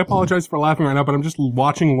 I apologize for laughing right now, but I'm just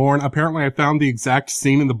watching Lauren. Apparently, I found the exact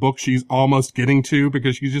scene in the book she's almost getting to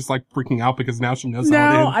because she's just like freaking out because now she knows how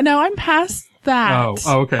it ends. No, I'm past that.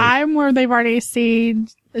 Oh, okay. I'm where they've already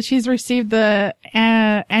she's received the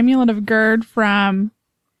amulet of Gerd from,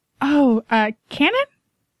 Canon?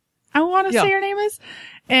 I want to say her name is.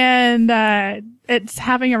 And, it's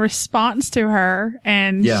having a response to her,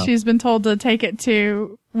 and she's been told to take it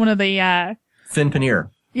to one of the, Finn Paneer.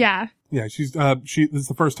 Yeah. Yeah, this is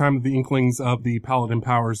the first time the Inklings of the Paladin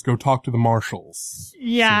powers go talk to the Marshals.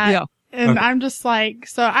 Yeah. And I'm just like,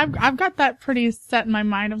 so I've got that pretty set in my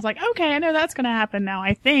mind. I was like, okay, I know that's going to happen now,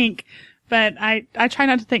 I think. But I try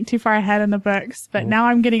not to think too far ahead in the books, but now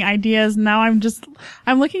I'm getting ideas. Now I'm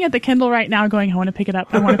looking at the Kindle right now going, I want to pick it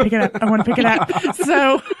up. I want to pick it up. I want to pick it up.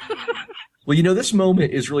 So. Well, this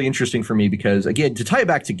moment is really interesting for me because, again, to tie it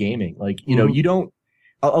back to gaming, like, you don't,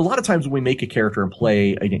 a lot of times when we make a character and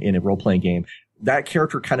play in a role-playing game, that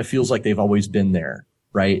character kind of feels like they've always been there,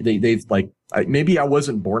 right? They've like, maybe I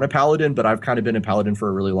wasn't born a paladin, but I've kind of been a paladin for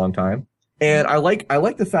a really long time. And I like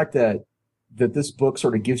the fact that this book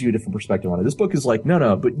sort of gives you a different perspective on it. This book is like,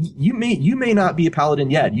 no, but you may not be a paladin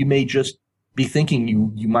yet. You may just be thinking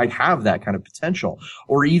you might have that kind of potential.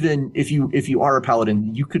 Or even if you are a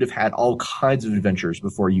paladin, you could have had all kinds of adventures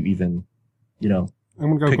before you even,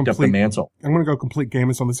 picked up the mantle. I'm going to go complete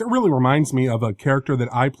gamist on this. It really reminds me of a character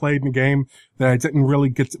that I played in a game that I didn't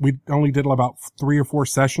really we only did about 3 or 4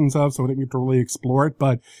 sessions of, so I didn't get to really explore it.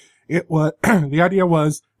 But it was, the idea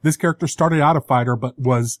was this character started out a fighter, but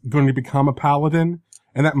was going to become a paladin.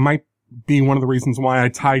 And that might be one of the reasons why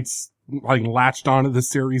I latched onto the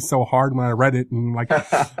series so hard when I read it. And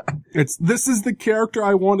this is the character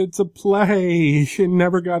I wanted to play. It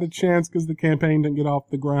never got a chance because the campaign didn't get off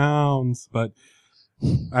the grounds. But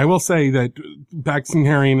I will say that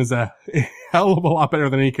Baxingarian is a hell of a lot better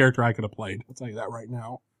than any character I could have played. I'll tell you that right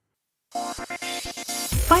now.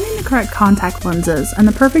 Finding the correct contact lenses and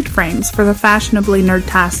the perfect frames for the fashionably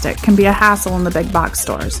nerdtastic can be a hassle in the big box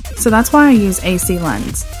stores, so that's why I use AC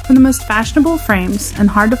Lens. From the most fashionable frames and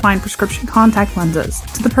hard-to-find prescription contact lenses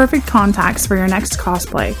to the perfect contacts for your next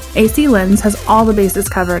cosplay, AC Lens has all the bases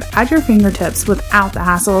covered at your fingertips without the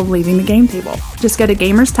hassle of leaving the game table. Just go to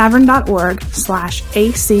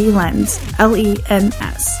gamerstavern.org/AC Lens,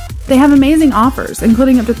 LENS. They have amazing offers,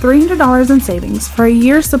 including up to $300 in savings for a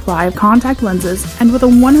year's supply of contact lenses, and with a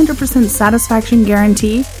 100% satisfaction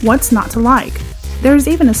guarantee, what's not to like? There's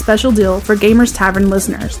even a special deal for Gamers Tavern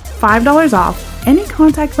listeners, $5 off any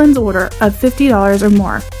contact lens order of $50 or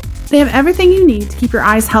more. They have everything you need to keep your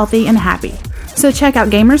eyes healthy and happy. So check out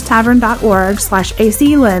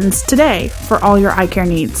gamerstavern.org/AC Lens today for all your eye care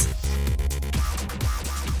needs.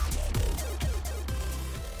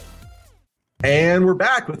 And we're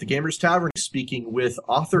back with the Gamers Tavern, speaking with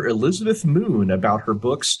author Elizabeth Moon about her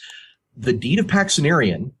books, The Deed of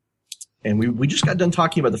Paxenarian. And we just got done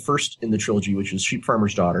talking about the first in the trilogy, which is Sheep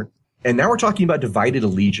Farmer's Daughter. And now we're talking about Divided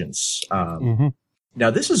Allegiance.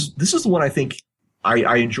 Now, this is the one I think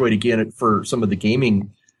I enjoyed again for some of the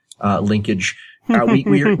gaming linkage.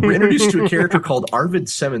 We're introduced to a character called Arvid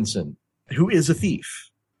Semenson, who is a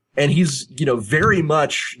thief. And he's, very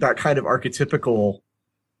much that kind of archetypical,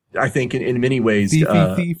 I think, in many ways,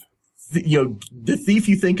 thief. The thief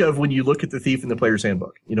you think of when you look at the thief in the player's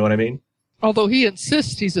handbook. You know what I mean? Although he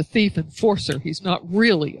insists he's a thief enforcer, he's not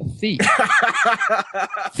really a thief.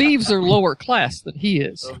 Thieves are lower class than he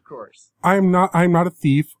is. Of course. I'm not a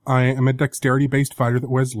thief. I am a dexterity-based fighter that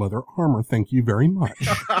wears leather armor. Thank you very much.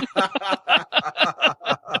 Because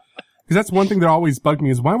that's one thing that always bugged me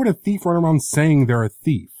is why would a thief run around saying they're a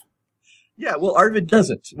thief? Yeah, well, Arvid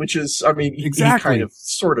doesn't, which is, exactly. He kind of,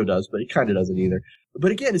 sort of does, but he kind of doesn't either.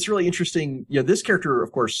 But again, it's really interesting. This character,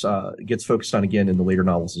 of course, gets focused on again in the later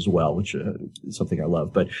novels as well, which is something I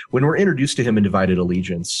love. But when we're introduced to him in Divided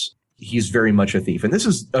Allegiance, he's very much a thief. And this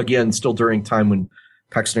is, again, still during time when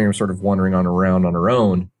Paxenarian was sort of wandering around on her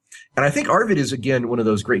own. And I think Arvid is, again, one of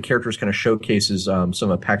those great characters, kind of showcases some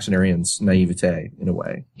of Paxenarian's naivete in a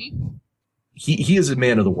way. He is a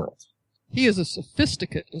man of the world. He is a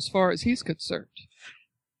sophisticate as far as he's concerned.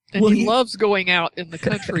 And he loves going out in the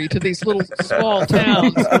country to these little small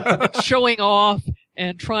towns, showing off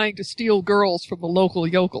and trying to steal girls from the local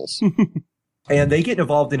yokels. And they get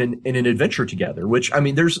involved in an adventure together, which,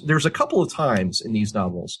 there's a couple of times in these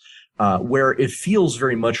novels where it feels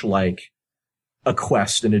very much like a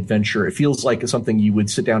quest, an adventure. It feels like something you would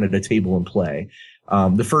sit down at a table and play.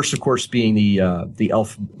 The first, of course, being the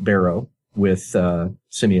elf barrow with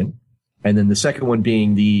Simeon. And then the second one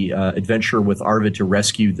being the adventure with Arvid to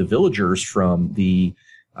rescue the villagers from the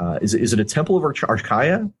is it a temple of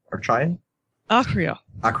Archaia? Acria.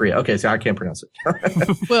 Acria. Okay, so I can't pronounce it.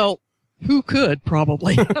 Well, who could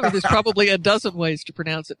probably? I mean, there's probably a dozen ways to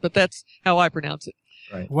pronounce it, but that's how I pronounce it.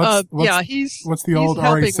 Right. What's the old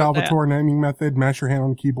helping R.A. with Salvatore naming method? Mash your hand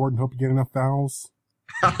on the keyboard and hope you get enough vowels.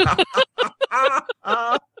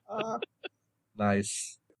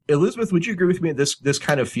 Nice. Elizabeth, would you agree with me? This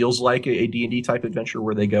kind of feels like a D&D type adventure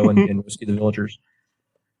where they go and rescue the villagers.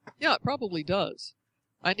 Yeah, it probably does.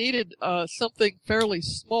 I needed something fairly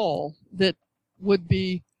small that would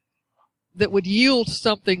yield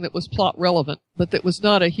something that was plot relevant, but that was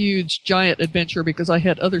not a huge giant adventure because I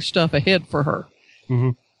had other stuff ahead for her.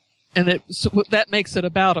 Mm-hmm. And that makes it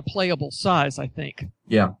about a playable size, I think.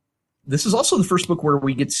 Yeah. This is also the first book where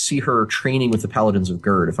we get to see her training with the Paladins of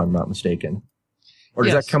Gerd, if I'm not mistaken. Or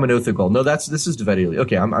does that come in Othagol? No, this is Devetilia.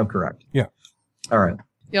 Okay, I'm correct. Yeah. All right.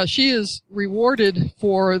 Yeah, she is rewarded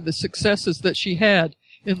for the successes that she had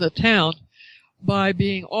in the town by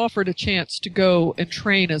being offered a chance to go and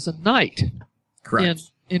train as a knight. Correct.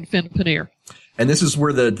 In Finpanir. And this is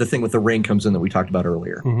where the thing with the ring comes in that we talked about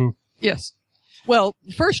earlier. Mm-hmm. Yes. Well,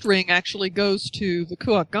 the first ring actually goes to the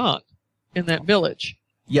Kuat-Gan in that village.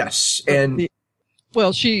 Yes, and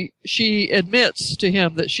she admits to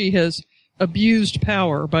him that she has abused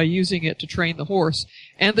power by using it to train the horse,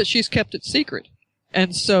 and that she's kept it secret,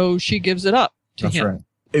 and so she gives it up to him. Right.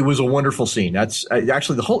 It was a wonderful scene. That's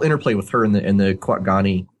actually the whole interplay with her and the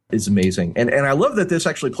Kuat-Gani is amazing, and I love that this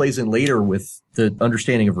actually plays in later with the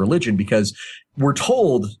understanding of religion, because we're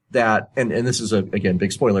told that, and this is again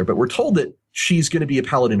big spoiler, but we're told that she's going to be a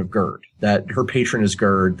paladin of Gerd, that her patron is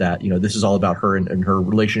Gerd, that, this is all about her and her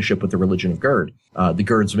relationship with the religion of Gerd, the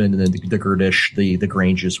Gerdsmen and then the Gerdish, the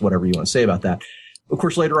Granges, whatever you want to say about that. Of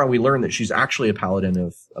course, later on we learn that she's actually a paladin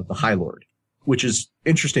of the High Lord, which is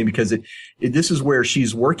interesting because this is where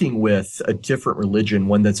she's working with a different religion,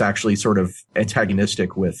 one that's actually sort of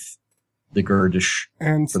antagonistic with the Gerdish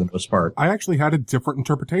for the most part. I actually had a different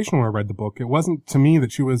interpretation when I read the book. It wasn't to me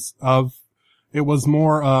that she was it was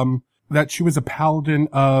more, that she was a paladin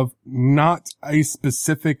of not a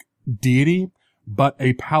specific deity, but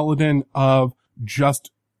a paladin of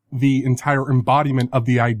just the entire embodiment of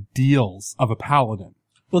the ideals of a paladin.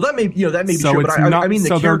 Well, that may be so true, but I mean,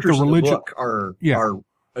 the characters in the book are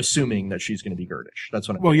assuming that she's going to be Gerdish. That's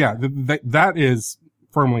what I mean. Well, yeah, that is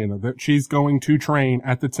firmly in there, that she's going to train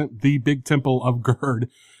at the big temple of Gerd.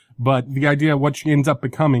 But the idea of what she ends up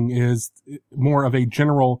becoming is more of a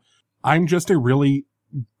general, I'm just a really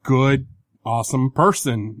good, awesome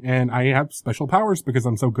person, and I have special powers because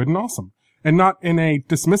I'm so good and awesome. And not in a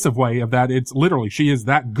dismissive way of that. It's literally, she is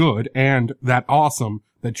that good and that awesome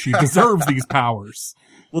that she deserves these powers.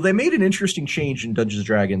 Well, they made an interesting change in Dungeons &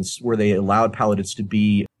 Dragons where they allowed paladins to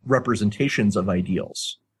be representations of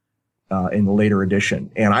ideals in the later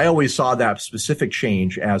edition. And I always saw that specific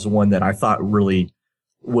change as one that I thought really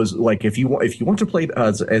was like, if you want to play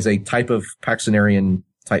as a type of Paxenarian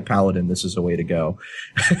type paladin, this is a way to go,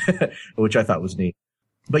 which I thought was neat.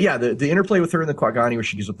 But yeah, the interplay with her and the Kuat-Gani where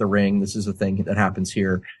she gives up the ring, this is a thing that happens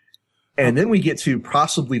here. And then we get to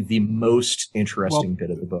possibly the most interesting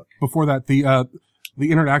bit of the book. Before that, the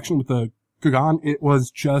interaction with the Kugan, it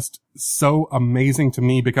was just so amazing to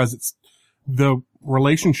me because it's the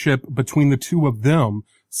relationship between the two of them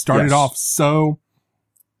started off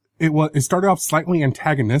it started off slightly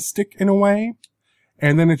antagonistic in a way.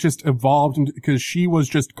 And then it just evolved because she was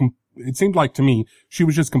just, it seemed like to me, she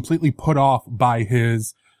was just completely put off by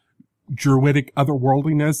his druidic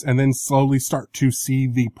otherworldliness and then slowly start to see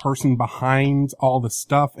the person behind all the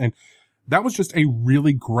stuff. And that was just a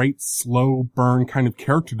really great slow burn kind of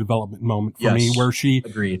character development moment for me where she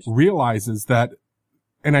realizes that,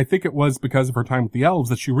 and I think it was because of her time with the elves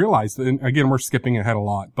that she realized, and again, we're skipping ahead a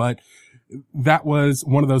lot, but that was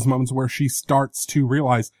one of those moments where she starts to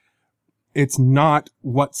realize it's not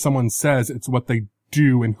what someone says, it's what they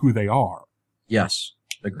do and who they are. Yes,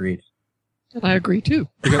 agreed. And I agree too.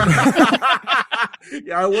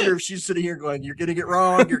 Yeah, I wonder if she's sitting here going, you're getting it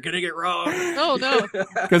wrong, you're getting it wrong. Oh, no.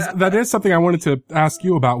 Because that is something I wanted to ask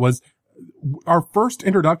you about was our first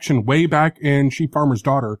introduction way back in Sheep Farmer's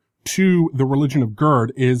Daughter to the religion of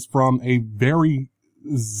Gerd is from a very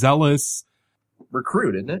zealous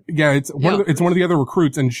recruit, isn't it? Yeah, it's one of the other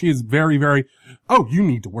recruits, and she is very, very, oh, you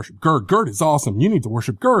need to worship Gerd. Gerd is awesome. You need to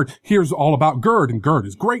worship Gerd. Here's all about Gerd, and Gerd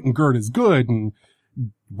is great, and Gerd is good, and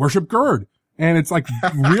worship Gerd. And it's like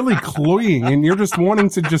really cloying, and you're just wanting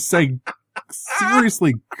to just say,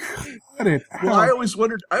 seriously, cut it out. Well, I always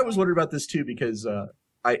wondered about this too, because,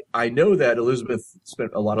 I know that Elizabeth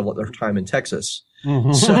spent a lot of her time in Texas.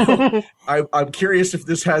 Mhm. So I'm curious if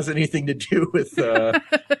this has anything to do with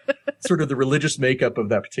sort of the religious makeup of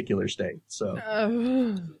that particular state. So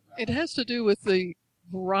It has to do with the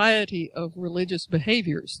variety of religious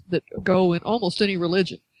behaviors that go in almost any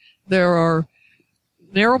religion. There are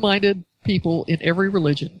narrow-minded people in every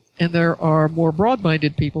religion, and there are more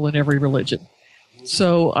broad-minded people in every religion.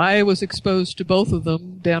 So I was exposed to both of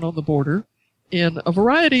them down on the border in a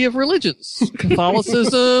variety of religions.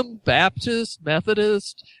 Catholicism, Baptist,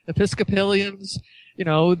 Methodist, Episcopalians.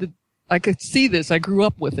 I could see this. I grew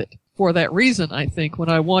up with it. For that reason, I think, when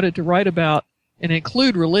I wanted to write about and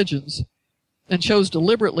include religions, and chose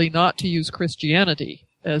deliberately not to use Christianity,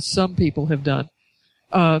 as some people have done,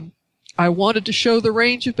 I wanted to show the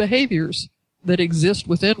range of behaviors that exist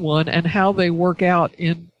within one and how they work out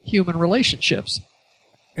in human relationships.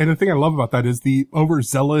 And the thing I love about that is the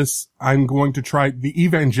overzealous, I'm going to try, the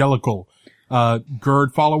evangelical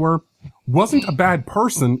GERD follower wasn't a bad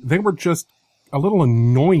person. They were just a little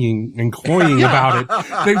annoying and cloying about it.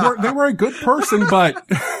 They were a good person, but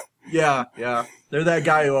yeah. They're that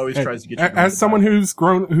guy who always tries to get you. As someone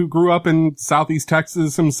who grew up in Southeast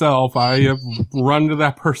Texas himself, I have run into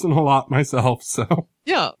that person a lot myself, so.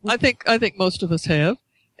 Yeah, I think most of us have.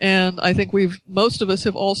 And I think most of us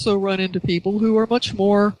have also run into people who are much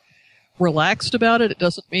more relaxed about it. It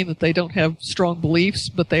doesn't mean that they don't have strong beliefs,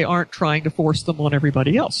 but they aren't trying to force them on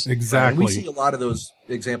everybody else. Exactly. And we see a lot of those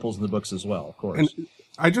examples in the books as well, of course. And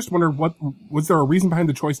I just wonder, was there a reason behind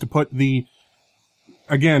the choice to put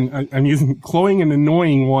again, I'm using cloying and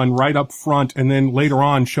annoying one right up front, and then later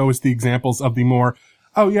on show us the examples of the more,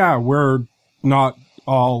 oh yeah, we're not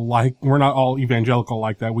all evangelical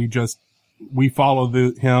like that. We follow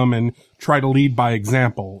him and try to lead by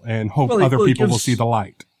example and hope other people will see the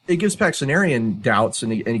light. It gives Paxenarian doubts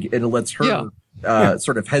and it lets her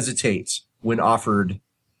sort of hesitate when offered,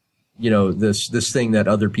 this thing that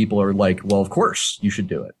other people are like, well, of course you should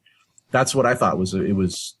do it. That's what I thought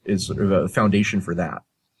is sort of a foundation for that.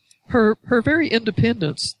 Her very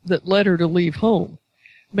independence that led her to leave home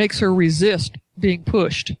makes her resist being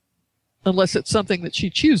pushed unless it's something that she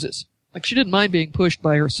chooses. Like, she didn't mind being pushed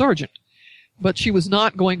by her sergeant, but she was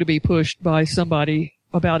not going to be pushed by somebody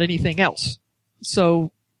about anything else.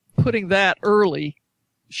 So putting that early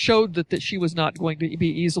showed that she was not going to be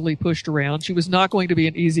easily pushed around. She was not going to be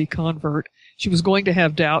an easy convert. She was going to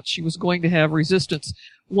have doubts. She was going to have resistance.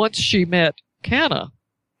 Once she met Canna,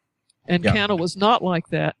 and Canna was not like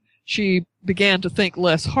that, she began to think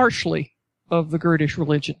less harshly of the Gerdish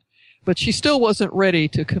religion. But she still wasn't ready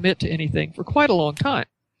to commit to anything for quite a long time.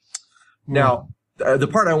 Now, the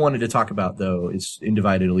part I wanted to talk about, though, is in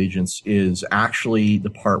Divided Allegiance, is actually the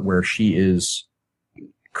part where she is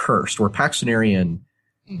cursed, where Paxenarian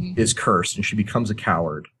is cursed and she becomes a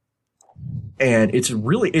coward. And it's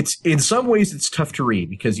in some ways it's tough to read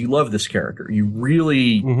because you love this character. You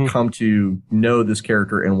really come to know this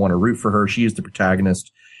character and want to root for her. She is the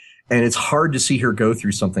protagonist. And it's hard to see her go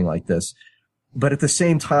through something like this. But at the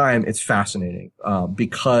same time, it's fascinating,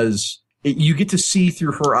 because you get to see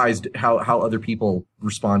through her eyes how other people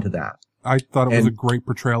respond to that. I thought it was a great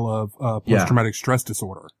portrayal of post-traumatic stress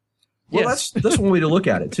disorder. Well, that's one way to look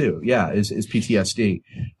at it too. Yeah, is PTSD.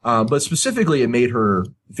 But specifically, it made her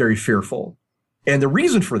very fearful. And the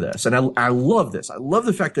reason for this, and I love this. I love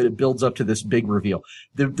the fact that it builds up to this big reveal.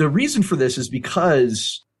 The reason for this is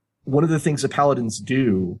because one of the things that paladins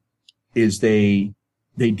do is they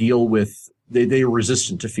deal with, they are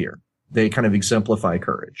resistant to fear. They kind of exemplify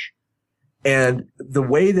courage. And the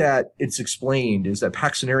way that it's explained is that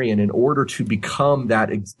Paxenarian, in order to become that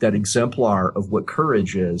exemplar of what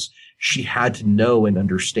courage is, she had to know and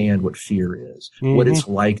understand what fear is, what it's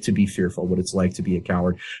like to be fearful, what it's like to be a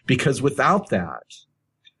coward. Because without that,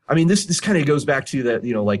 I mean, this kind of goes back to that,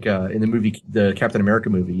 like in the movie, the Captain America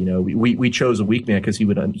movie, we chose a weak man because he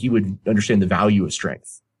would understand the value of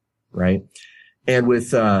strength, right? And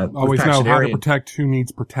with always know how to protect who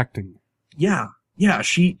needs protecting. Yeah,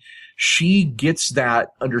 she gets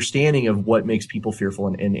that understanding of what makes people fearful,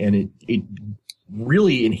 and it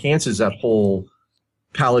really enhances that whole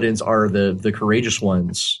paladins are the courageous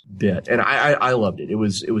ones bit. And I loved it. It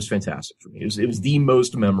was fantastic for me. It was the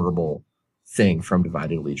most memorable thing from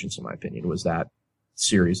Divided Allegiance, in my opinion, was that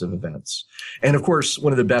series of events. And of course,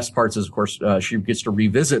 one of the best parts is, of course, she gets to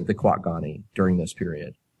revisit the Quatgani during this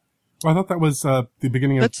period. Well, I thought that was the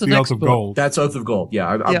beginning of the Oath of Gold. That's Oath of Gold.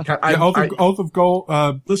 Yeah. Oath of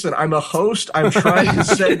Gold. Listen, I'm a host. I'm trying to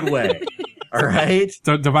segue. All right.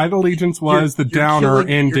 So Divided Allegiance was the downer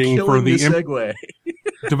ending for the segue.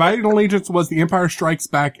 Divided Allegiance was the Empire Strikes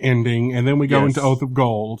Back ending, and then we go into Oath of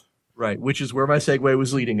Gold. Right, which is where my segue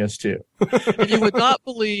was leading us to. And you would not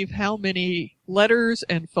believe how many letters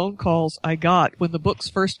and phone calls I got when the books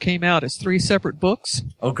first came out as 3 separate books.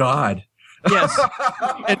 Oh, God. Yes.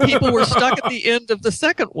 And people were stuck at the end of the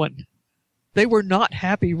second one. They were not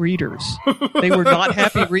happy readers. They were not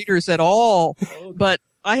happy readers at all. But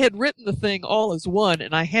I had written the thing all as one,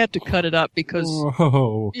 and I had to cut it up because,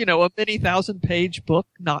 you know, a many thousand-page book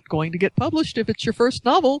not going to get published if it's your first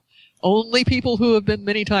novel. Only people who have been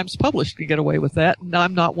many times published can get away with that, and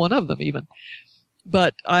I'm not one of them even.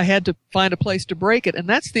 But I had to find a place to break it, and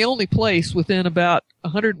that's the only place within about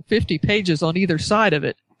 150 pages on either side of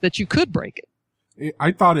it that you could break it.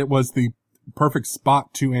 I thought it was the perfect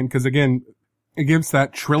spot to end, because again, it gives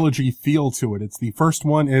that trilogy feel to it. It's the first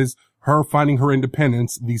one is her finding her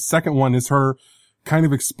independence. The second one is her kind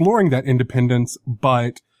of exploring that independence,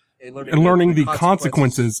 but learning the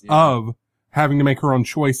consequences of having to make her own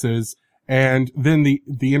choices. And then the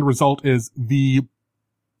end result is the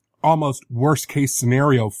almost worst case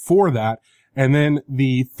scenario for that. And then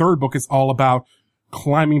the third book is all about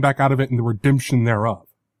climbing back out of it and the redemption thereof.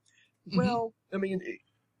 Well, I mean,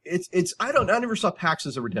 I never saw Pax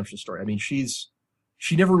as a redemption story. I mean, she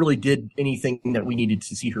never really did anything that we needed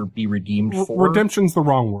to see her be redeemed for. Redemption's the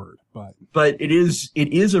wrong word, but it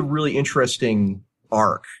is a really interesting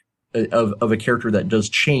arc of a character that does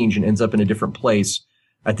change and ends up in a different place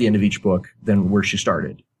at the end of each book than where she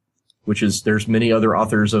started, which is there's many other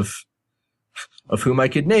authors of whom I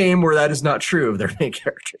could name where that is not true of their main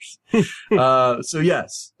characters. So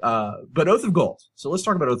yes, but Oath of Gold. So let's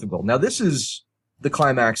talk about Oath of Gold. Now this is the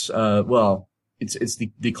climax, it's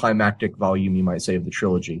the climactic volume, you might say, of the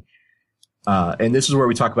trilogy. And this is where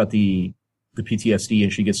we talk about the PTSD,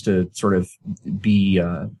 and she gets to sort of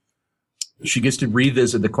she gets to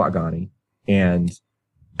revisit the Quagani, and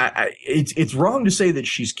it's wrong to say that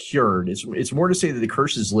she's cured. It's more to say that the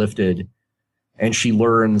curse is lifted, and she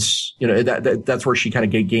learns, you know, that's where she kind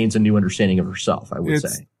of gains a new understanding of herself, I would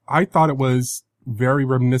say. I thought it was very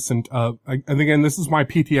reminiscent of, and again, this is why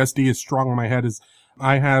PTSD is strong in my head, is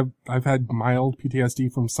I've had mild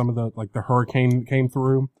PTSD from some of the hurricane that came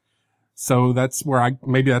through. So that's where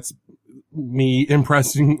maybe that's me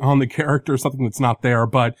impressing on the character, something that's not there,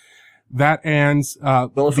 but that and,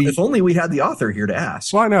 well, if only we had the author here to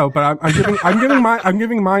ask. Well, I know, but I'm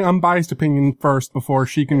giving my unbiased opinion first before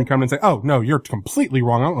she can come and say, oh, no, you're completely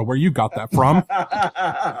wrong. I don't know where you got that from.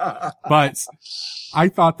 But I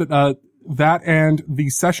thought that, that and the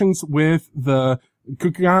sessions with the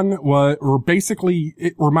Kukugan were basically,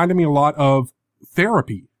 it reminded me a lot of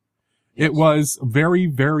therapy. It was very,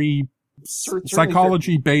 very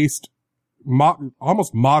psychology based,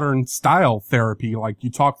 almost modern style therapy. Like you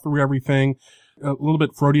talk through everything, a little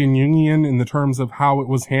bit Freudian Jungian in the terms of how it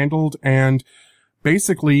was handled. And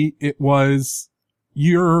basically it was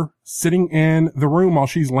you're sitting in the room while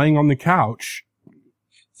she's laying on the couch.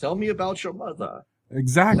 Tell me about your mother.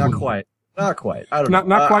 Exactly. Not quite. I don't know.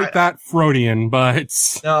 Not quite that Freudian, but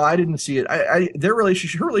no, I didn't see it. Her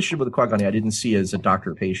relationship with the Quagani, I didn't see as a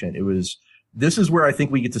doctor-patient. This is where I think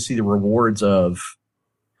we get to see the rewards of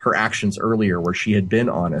her actions earlier, where she had been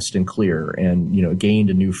honest and clear and, you know, gained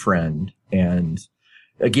a new friend. And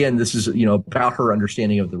again, this is, you know, about her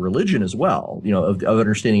understanding of the religion as well, you know, of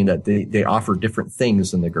understanding that they offer different things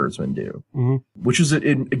than the Guardsmen do, which is,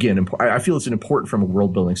 again, I feel it's an important from a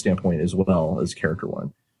world building standpoint as well as character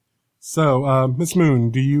one. So, Miss Moon,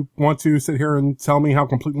 do you want to sit here and tell me how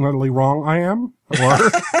completely and utterly wrong I am? Or?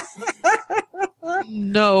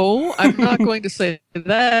 No, I'm not going to say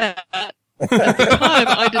that. At the time,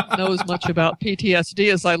 I didn't know as much about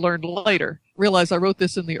PTSD as I learned later. Realized I wrote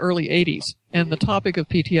this in the early 80s, and the topic of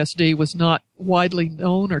PTSD was not widely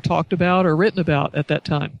known or talked about or written about at that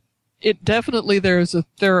time. It definitely, there's a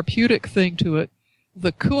therapeutic thing to it.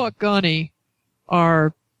 The Kuakgani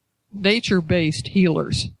are nature-based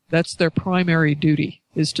healers. That's their primary duty,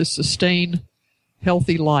 is to sustain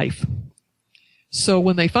healthy life. So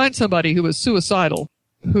when they find somebody who is suicidal,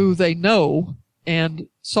 who they know and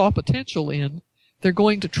saw potential in, they're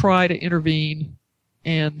going to try to intervene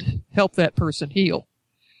and help that person heal.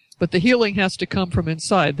 But the healing has to come from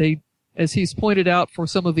inside. They, as he's pointed out for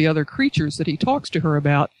some of the other creatures that he talks to her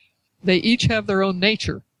about, they each have their own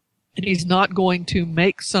nature. And he's not going to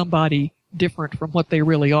make somebody different from what they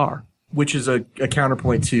really are. Which is a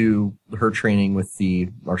counterpoint to her training with the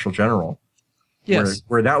Marshal General. Yes.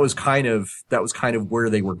 Where that was kind of where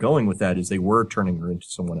they were going with that, is they were turning her into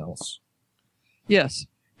someone else. Yes.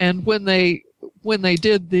 And when they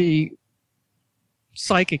did the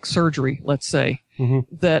psychic surgery, let's say,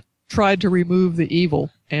 that tried to remove the evil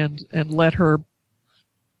and let her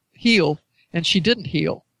heal, and she didn't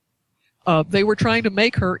heal, They were trying to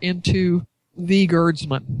make her into the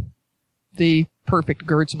Gerdsman, the perfect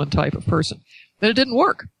Gerdsman type of person. Then it didn't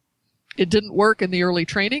work. It didn't work in the early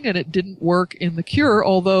training, and it didn't work in the cure,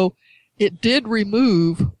 although it did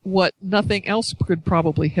remove what nothing else could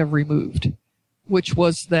probably have removed, which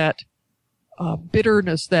was that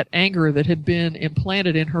bitterness, that anger that had been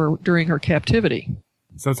implanted in her during her captivity.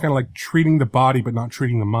 So it's kind of like treating the body, but not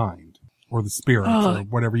treating the mind or the spirit or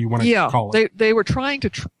whatever you want to call it. They were trying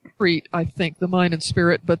to treat, I think, the mind and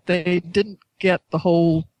spirit, but they didn't get the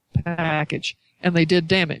whole package, and they did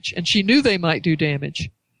damage. And she knew they might do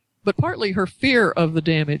damage, but partly her fear of the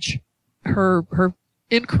damage, her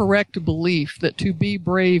incorrect belief that to be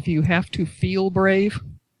brave you have to feel brave,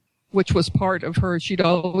 which was part of her. She'd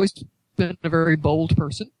always been a very bold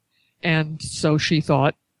person, and so she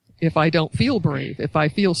thought, if I don't feel brave, if I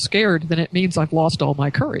feel scared, then it means I've lost all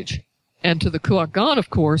my courage. And to the Kuak-Gan,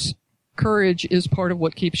 of course, courage is part of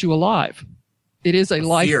what keeps you alive. It is a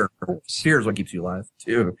life force. Fear is what keeps you alive,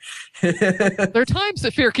 too. There are times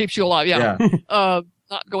that fear keeps you alive, yeah.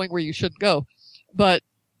 Not going where you shouldn't go. But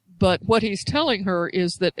what he's telling her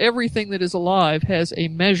is that everything that is alive has a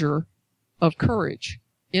measure of courage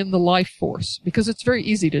in the life force, because it's very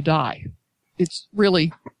easy to die. It's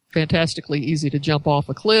really fantastically easy to jump off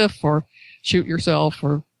a cliff or shoot yourself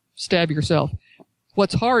or stab yourself.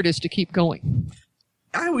 What's hard is to keep going.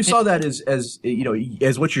 I always saw that as you know,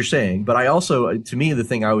 as what you're saying, but I also, to me, the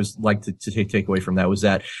thing I always like to take away from that was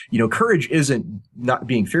that, you know, courage isn't not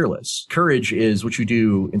being fearless. Courage is what you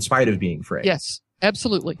do in spite of being afraid. Yes,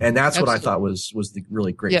 absolutely. And that's what I thought was the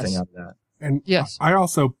really great thing out of that. And I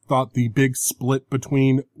also thought the big split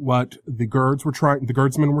between what the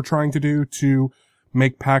Gerdsmen were trying to do to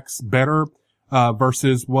make PAX better,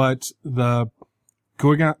 versus what the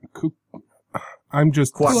Kuak-Gan.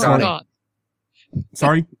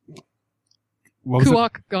 Sorry? What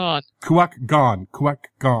was Kuak-Gan.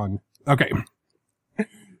 Kuak-Gan. Okay.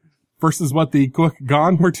 Versus what the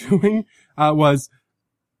Kuak-Gan were doing, it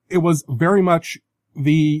was very much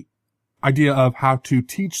the idea of how to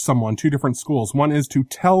teach someone, two different schools. One is to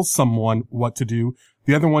tell someone what to do.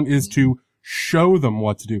 The other one is to show them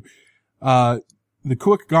what to do. The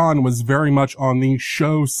Kuak-Gan was very much on the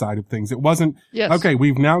show side of things. It wasn't, okay,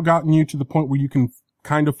 we've now gotten you to the point where you can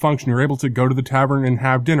kind of function. You're able to go to the tavern and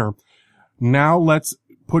have dinner. Now let's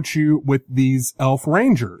put you with these elf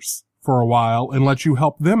rangers for a while and let you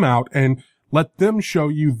help them out and let them show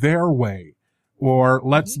you their way. Or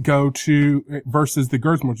let's go to, versus the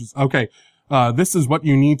Gerdsman, which is, okay, this is what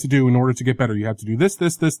you need to do in order to get better. You have to do this,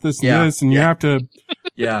 and this, and you have to.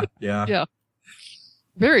 Yeah.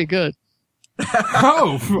 Very good.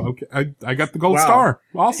 Oh, okay. I got the gold star.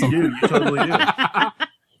 Awesome. You totally do.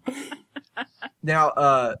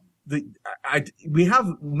 Now, we have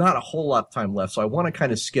not a whole lot of time left, so I want to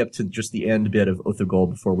kind of skip to just the end bit of Oath of Gold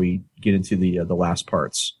before we get into the last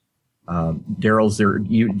parts. Daryl, do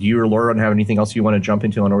you or Lauren have anything else you want to jump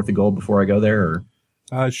into on Oath of Gold before I go there?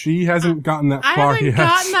 Or? She hasn't gotten that far yet. I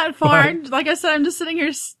haven't gotten that far. Like I said, I'm just sitting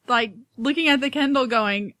here, like, looking at the Kindle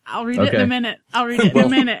going, I'll read it in a minute.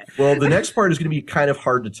 Well, the next part is going to be kind of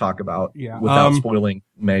hard to talk about without spoiling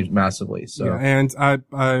massively. So. Yeah, and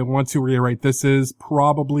I want to reiterate, this is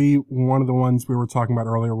probably one of the ones we were talking about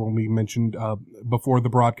earlier when we mentioned, before the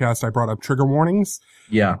broadcast, I brought up trigger warnings.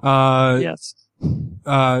 Yeah. Yes.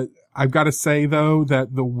 I've got to say, though,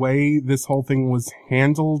 that the way this whole thing was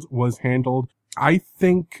handled, I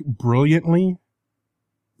think, brilliantly.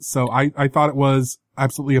 So I thought it was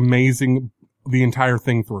absolutely amazing the entire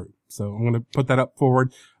thing through. So I'm going to put that up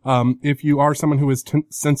forward. If you are someone who is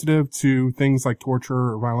sensitive to things like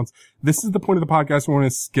torture or violence, this is the point of the podcast where we're going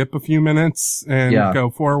to skip a few minutes and go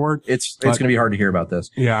forward. It's going to be hard to hear about this.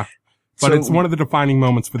 Yeah. But it's one of the defining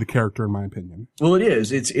moments for the character, in my opinion. Well, it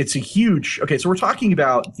is. It's a huge. Okay, so we're talking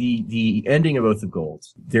about the ending of Oath of Gold.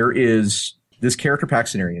 There is this character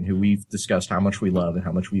Paxenarian who we've discussed how much we love and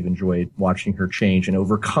how much we've enjoyed watching her change and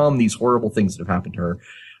overcome these horrible things that have happened to her,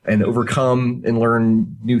 and overcome and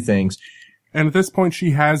learn new things. And at this point,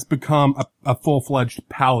 she has become a full-fledged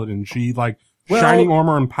paladin. She shining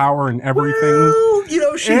armor and power and everything.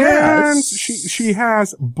 Well, she has. She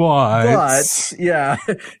has, but yeah,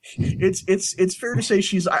 it's fair to say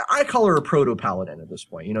she's. I call her a proto paladin at this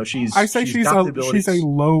point. She's a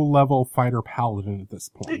low-level fighter paladin at this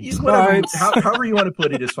point. However you want to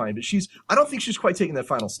put it is fine. But I don't think she's quite taking that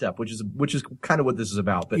final step, which is kind of what this is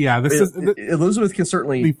about. But yeah, Elizabeth can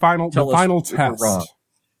certainly the final test. Wrong.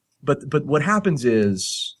 But what happens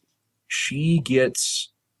is she gets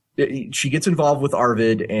involved with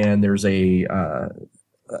Arvid, and there's a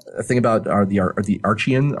thing about the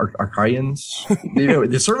Archaeans,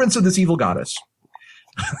 the servants of this evil goddess.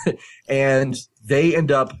 and they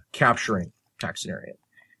end up capturing Taxonarian.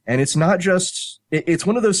 And it's not just, it's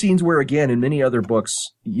one of those scenes where, again, in many other books,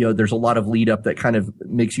 there's a lot of lead up that kind of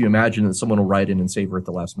makes you imagine that someone will ride in and save her at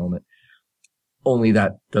the last moment. Only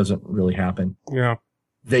that doesn't really happen. Yeah.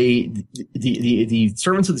 The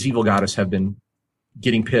servants of this evil goddess have been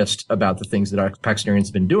getting pissed about the things that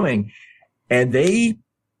Paxtonarian's been doing, and they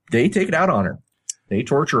take it out on her. They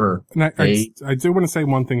torture her. And I do want to say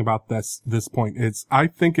one thing about this point. I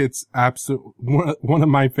think it's one of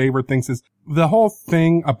my favorite things is the whole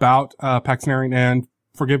thing about Paxtonarian, and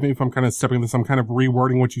forgive me if I'm kind of stepping this, I'm kind of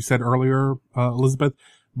rewording what you said earlier, Elizabeth,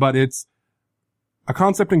 but it's a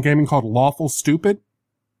concept in gaming called lawful stupid,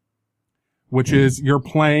 which is you're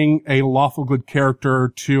playing a lawful good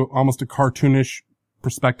character to almost a cartoonish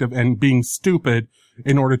perspective and being stupid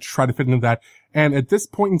in order to try to fit into that. And at this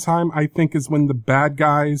point in time, I think is when the bad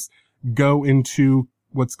guys go into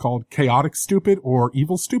what's called chaotic stupid or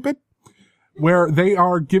evil stupid, where they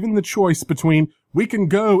are given the choice between we can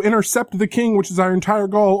go intercept the king, which is our entire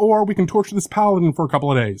goal, or we can torture this paladin for a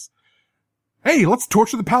couple of days. Hey, let's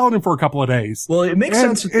torture the paladin for a couple of days. Well, it makes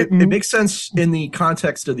sense. It makes sense in the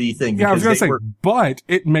context of the thing. Yeah, I was going to say, but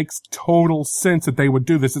it makes total sense that they would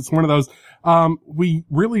do this. It's one of those, we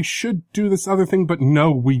really should do this other thing, but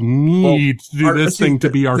no, we need to do this thing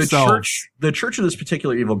to be ourselves. The church of this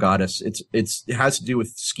particular evil goddess, it has to do with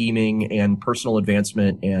scheming and personal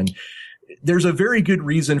advancement, and there's a very good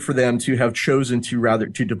reason for them to have chosen to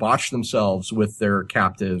debauch themselves with their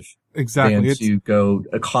captive. Exactly. Than to go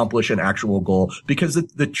accomplish an actual goal, because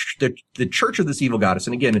the church of this evil goddess,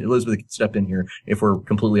 and again, Elizabeth can step in here if we're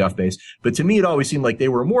completely off base, but to me, it always seemed like they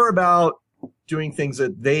were more about doing things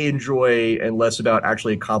that they enjoy and less about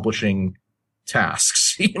actually accomplishing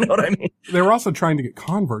tasks. You know what I mean? They were also trying to get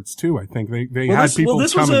converts too. I think they had people.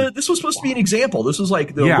 This was supposed to be an example. This was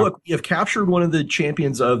like, look, we have captured one of the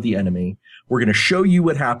champions of the enemy. We're going to show you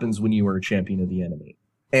what happens when you are a champion of the enemy.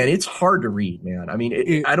 And it's hard to read, man. I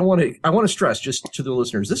mean, I want to stress just to the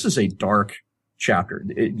listeners, this is a dark chapter.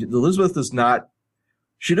 Elizabeth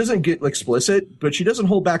she doesn't get explicit, but she doesn't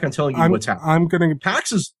hold back on telling you what's happening.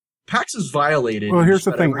 Pax is violated. Well, here's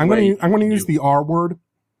the thing. I'm going to use the R word.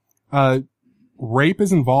 Rape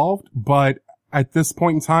is involved, but at this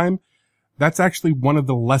point in time, that's actually one of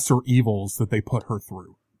the lesser evils that they put her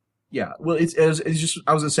through. Yeah. Well, it's just,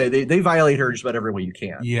 I was going to say, they violate her just about every way you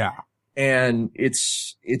can. Yeah. And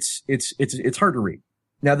it's hard to read.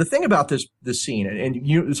 Now, the thing about this scene,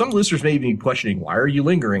 and some listeners may be questioning, why are you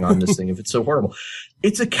lingering on this thing if it's so horrible?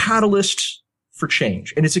 It's a catalyst for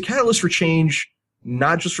change. And it's a catalyst for change,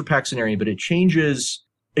 not just for Paxtonarian, but it changes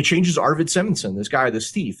Arvid Simonson,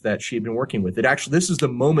 this thief that she had been working with. This is the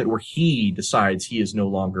moment where he decides he is no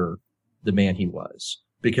longer the man he was,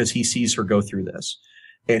 because he sees her go through this.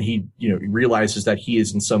 And he, realizes that he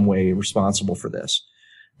is in some way responsible for this.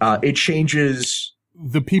 It changes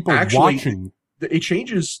the people watching. It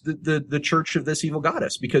changes the church of this evil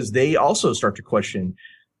goddess, because they also start to question.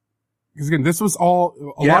 Because again, this was a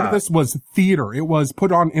lot of this was theater. It was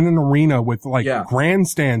put on in an arena with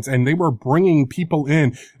grandstands, and they were bringing people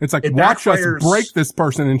in. It's like, watch us break this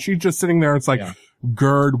person. And she's just sitting there. It's like,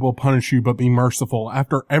 Gerd will punish you, but be merciful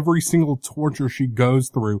after every single torture she goes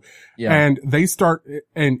through. Yeah. And they start,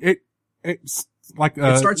 and it's like,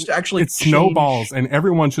 it starts to actually it snowballs, and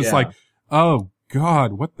everyone's just like, oh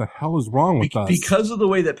God, what the hell is wrong with us? Because of the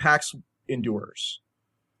way that Pax endures,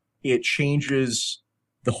 it changes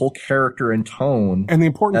the whole character and tone. And the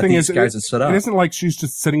important thing is, it isn't like she's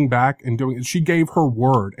just sitting back and doing it. She gave her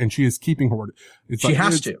word, and she is keeping her word. She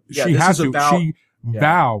has to. She has to. She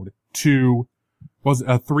vowed to, was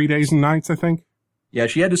it 3 days and nights, I think? Yeah,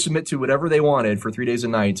 she had to submit to whatever they wanted for 3 days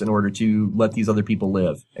and nights in order to let these other people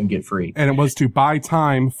live and get free. And it was to buy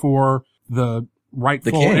time for the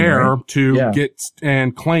rightful heir to get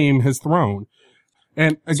and claim his throne.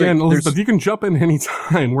 And again, Elizabeth, you can jump in any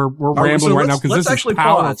time. We're rambling right now because this is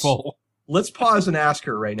powerful. Let's pause and ask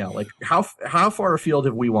her right now. Like, how far afield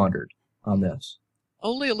have we wandered on this?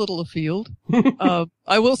 Only a little afield.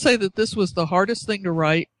 I will say that this was the hardest thing to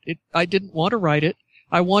write. I didn't want to write it.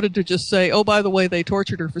 I wanted to just say, oh, by the way, they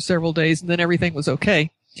tortured her for several days and then everything was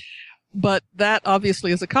okay. But that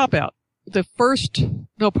obviously is a cop-out.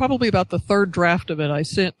 Probably about the third draft of it, I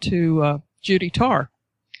sent to Judy Tarr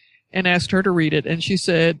and asked her to read it. And she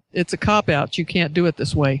said, it's a cop-out. You can't do it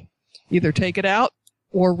this way. Either take it out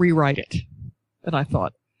or rewrite it. And I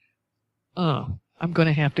thought, I'm going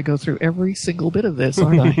to have to go through every single bit of this,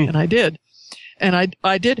 aren't I? And I did. And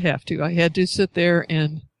I did have to. I had to sit there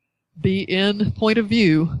and be in point of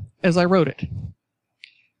view as I wrote it,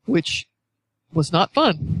 which was not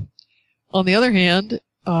fun. On the other hand,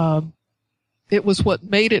 it was what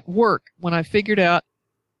made it work when I figured out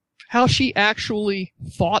how she actually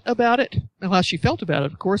thought about it. Now, how she felt about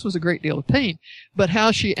it, of course, was a great deal of pain, but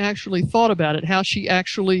how she actually thought about it, how she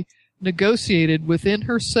actually negotiated within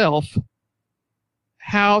herself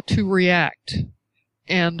how to react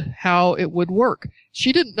and how it would work.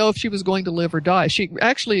 She didn't know if she was going to live or die. She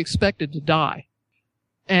actually expected to die.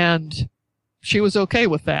 And she was okay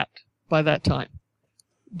with that by that time.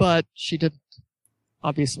 But she didn't,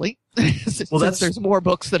 obviously. Since there's more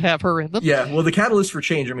books that have her in them. Yeah, well, the catalyst for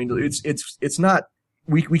change, I mean, it's not,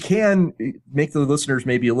 we can make the listeners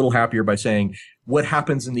maybe a little happier by saying what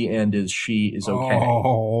happens in the end is she is okay.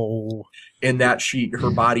 Oh. And that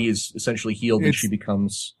her body is essentially healed and she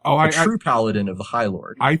becomes a true paladin of the High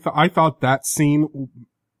Lord. I thought that scene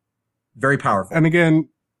very powerful. And again,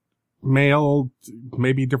 male,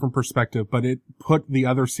 maybe different perspective, but it put the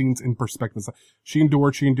other scenes in perspective. She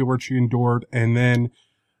endured, and then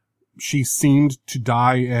she seemed to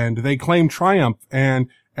die, and they claimed triumph, and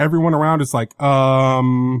everyone around is like,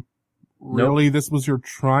 really? Nope. This was your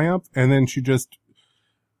triumph? And then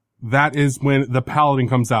that is when the paladin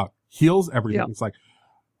comes out, heals everything. Yeah. It's like,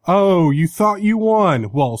 oh, you thought you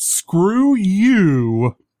won. Well, screw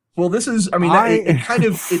you. Well, this is, I mean,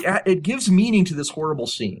 it gives meaning to this horrible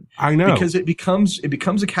scene. I know. Because it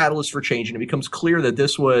becomes a catalyst for change, and it becomes clear that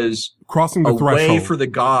this was crossing the threshold. Way for the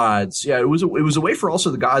gods. Yeah, it was a way for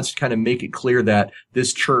also the gods to kind of make it clear that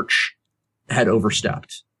this church had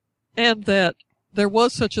overstepped. And that there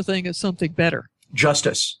was such a thing as something better.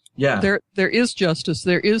 Justice. Yeah. There is justice.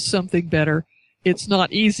 There is something better. It's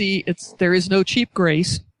not easy. There is no cheap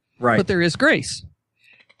grace. Right. But there is grace.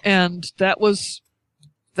 And that was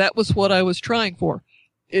what I was trying for.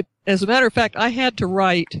 As a matter of fact, I had to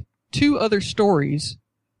write 2 other stories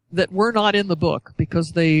that were not in the book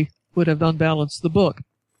because they would have unbalanced the book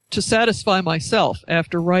to satisfy myself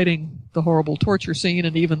after writing the horrible torture scene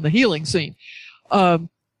and even the healing scene. I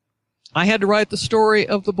had to write the story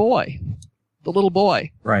of the little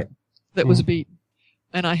boy. Right. That was beaten.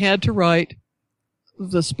 And I had to write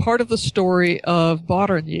this part of the story of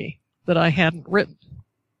Bodrogny that I hadn't written.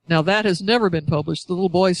 Now, that has never been published. The little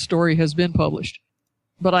boy's story has been published.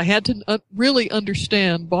 But I had to really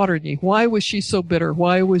understand Bodrogny. Why was she so bitter?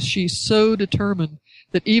 Why was she so determined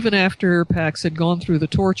that even after Pax had gone through the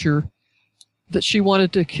torture, that she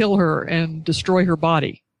wanted to kill her and destroy her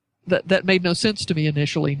body? That made no sense to me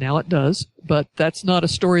initially. Now it does. But that's not a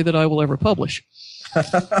story that I will ever publish.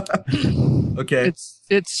 Okay.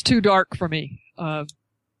 It's too dark for me.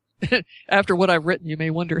 After what I've written, you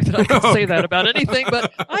may wonder that I can say that about anything,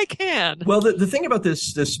 but I can. Well, the thing about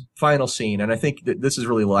this final scene, and I think that this is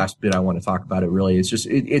really the last bit I want to talk about it really, is just,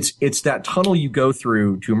 it's that tunnel you go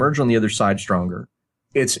through to emerge on the other side stronger.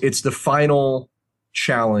 It's the final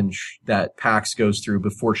challenge that Pax goes through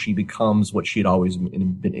before she becomes what she had always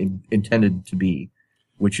been intended to be,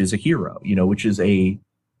 which is a hero, which is a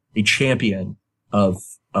champion of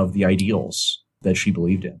the ideals that she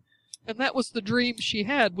believed in. And that was the dream she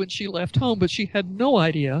had when she left home, but she had no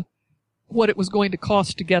idea what it was going to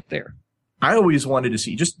cost to get there. I always wanted to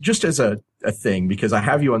see, just as a thing, because I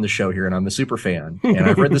have you on the show here and I'm a super fan and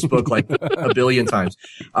I've read this book like a billion times.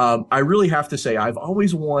 I really have to say I've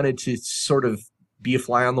always wanted to sort of be a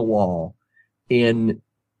fly on the wall in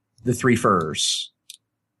the Three Firs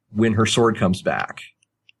when her sword comes back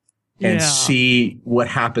and see what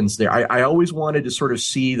happens there. I always wanted to sort of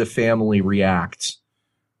see the family react.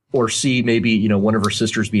 Or see maybe, one of her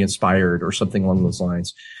sisters be inspired or something along those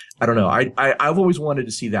lines. I don't know. I've always wanted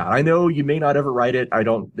to see that. I know you may not ever write it.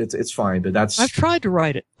 It's fine, but that's. I've tried to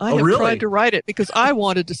write it. I have tried to write it because I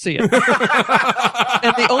wanted to see it. And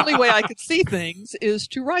the only way I could see things is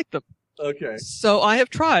to write them. Okay. So I have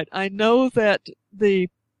tried. I know that the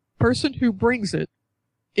person who brings it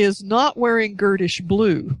is not wearing Girdish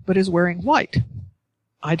blue, but is wearing white.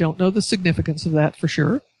 I don't know the significance of that for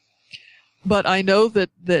sure. But I know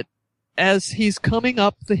that as he's coming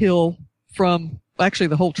up the hill actually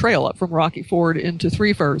the whole trail up from Rocky Ford into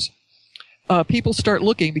Three Firs, people start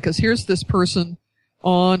looking because here's this person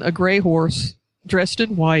on a gray horse dressed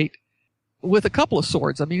in white with a couple of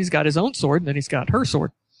swords. I mean, he's got his own sword and then he's got her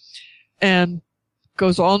sword and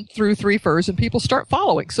goes on through Three Firs and people start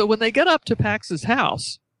following. So when they get up to Pax's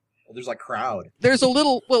house, there's like crowd. There's a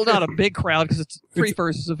little, well, not a big crowd because Three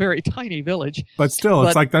Firs is a very tiny village. But still,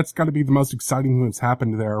 it's like that's got to be the most exciting thing that's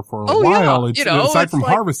happened there for a while. Yeah. Aside from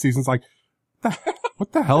harvest season, it's like,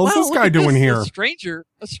 what the hell is this guy doing here? A stranger.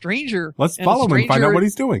 Let's follow him and find out what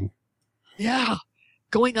he's doing. Yeah.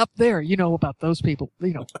 Going up there, about those people.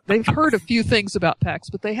 They've heard a few things about Pax,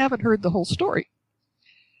 but they haven't heard the whole story.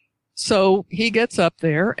 So he gets up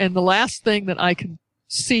there, and the last thing that I can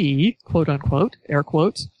see, quote unquote, air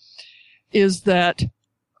quotes, is that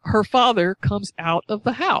her father comes out of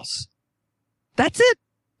the house. That's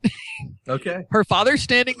it. Okay. Her father's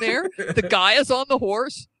standing there. The guy is on the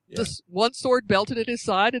horse. Yeah. Just one sword belted at his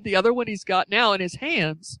side and the other one he's got now in his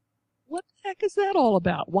hands. What the heck is that all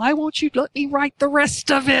about? Why won't you let me write the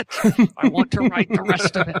rest of it? I want to write the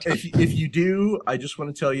rest of it. If you do, I just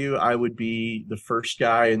want to tell you, I would be the first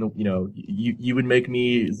guy, and you would make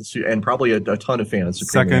me, and probably a ton of fans.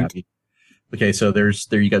 Supremely Second. happy. Okay, so there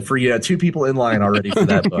you go. You had two people in line already for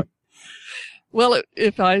that book. Well,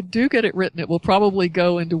 if I do get it written, it will probably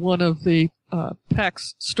go into one of the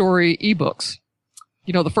PAX Story ebooks.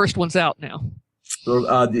 The first one's out now.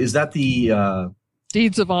 Is that the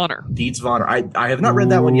Deeds of Honor? Deeds of Honor. I have not read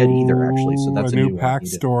that one yet either, actually. So that's a a new one. pack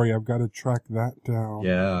story. I've got to track that down.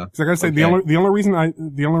 Yeah. Because I got to say, Okay. the only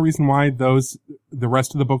reason why the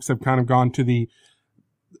rest of the books have kind of gone to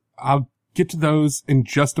I'll get to those in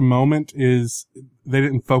just a moment, is they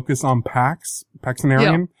didn't focus on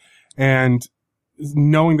Paxenarian. And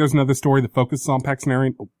knowing there's another story that focuses on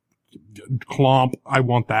Paxenarian, clomp, I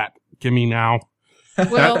want that. Give me now.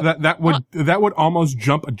 Well, that would almost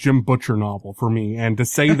jump a Jim Butcher novel for me. And to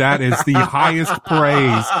say that is the highest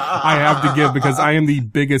praise I have to give, because I am the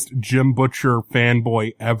biggest Jim Butcher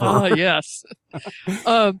fanboy ever. Yes.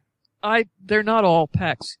 They're not all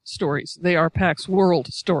PAX stories. They are PAX World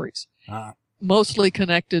stories. Mostly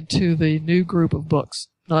connected to the new group of books.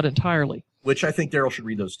 Not entirely. Which I think Daryl should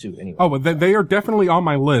read those too anyway. Oh, but they are definitely on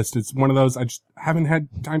my list. It's one of those I just haven't had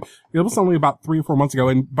time. It was only about 3 or 4 months ago.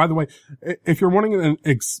 And by the way, if you're wanting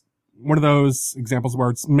one of those examples where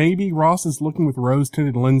it's maybe Ross is Looking with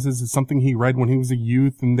Rose-Tinted Lenses is something he read when he was a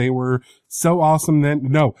youth and they were so awesome then.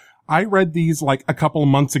 No, I read these like a couple of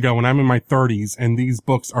months ago when I'm in my 30s, and these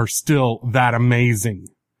books are still that amazing.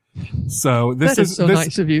 So this is so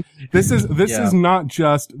nice of you. This is not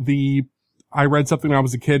just I read something when I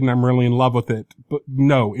was a kid and I'm really in love with it. But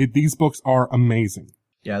no, these books are amazing.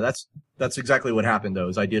 Yeah, that's exactly what happened though,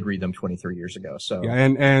 is I did read them 23 years ago. So yeah,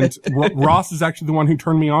 and Ross is actually the one who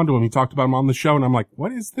turned me on to him. He talked about him on the show and I'm like,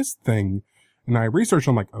 what is this thing? And I researched,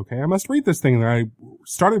 I'm like, okay, I must read this thing. And I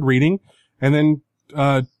started reading, and then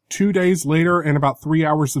 2 days later and about 3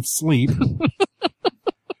 hours of sleep.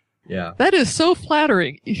 Yeah. That is so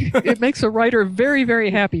flattering. It makes a writer very,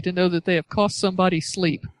 very happy to know that they have cost somebody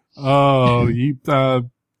sleep. Oh,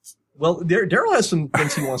 well, Daryl has some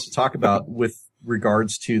things he wants to talk about with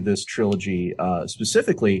regards to this trilogy,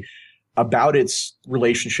 specifically about its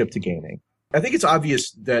relationship to gaming. I think it's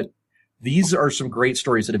obvious that these are some great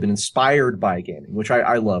stories that have been inspired by gaming, which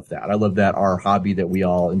I love that. I love that our hobby that we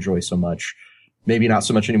all enjoy so much. Maybe not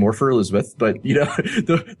so much anymore for Elizabeth, but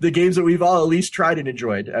the games that we've all at least tried and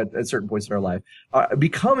enjoyed at certain points in our life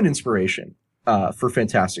become an inspiration for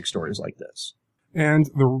fantastic stories like this. And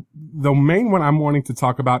the main one I'm wanting to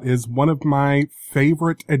talk about is one of my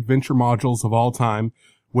favorite adventure modules of all time,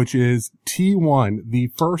 which is T1, the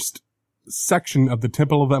first section of the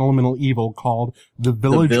Temple of Elemental Evil, called The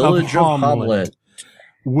Village of Hamlet,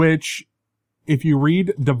 which, if you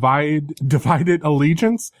read Divided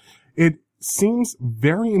Allegiance, it seems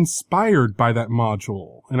very inspired by that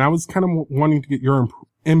module. And I was kind of wanting to get your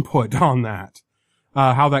input on that.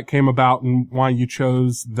 How that came about and why you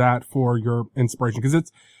chose that for your inspiration. Cause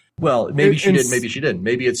maybe she did, maybe she didn't.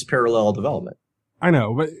 Maybe it's parallel development. I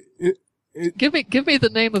know, but give me the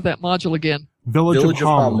name of that module again. Village of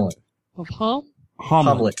Hamlet. Of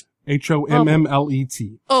Hamlet.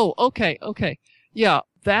 H-O-M-M-L-E-T. Oh, okay. Yeah,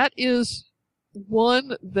 that is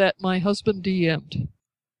one that my husband DM'd.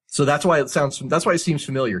 So that's why it seems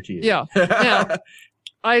familiar to you. Yeah. Now,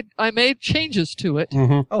 I made changes to it.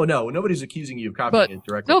 Mm-hmm. Oh no, nobody's accusing you of copying it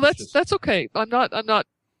directly. No, that's okay. I'm not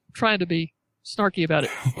trying to be snarky about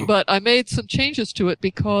it. But I made some changes to it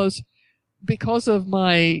because of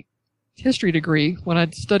my history degree, when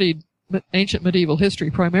I'd studied ancient medieval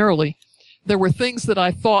history primarily, there were things that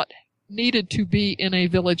I thought needed to be in a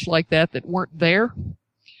village like that weren't there.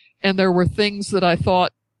 And there were things that I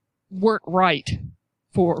thought weren't right,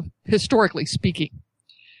 for historically speaking.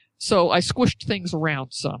 So I squished things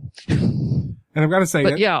around some. And I've got to say,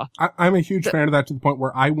 but yeah, I'm a huge fan of that, to the point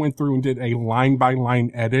where I went through and did a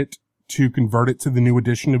line-by-line edit to convert it to the new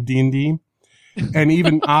edition of D&D. And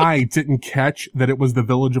even I didn't catch that it was the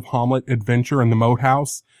Village of Hamlet adventure in the Moat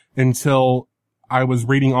House until I was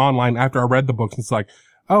reading online after I read the books. It's like,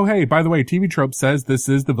 oh, hey, by the way, TV Trope says this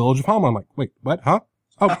is the Village of Hamlet. I'm like, wait, what? Huh?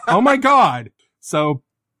 Oh my God. So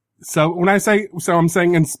when I say, I'm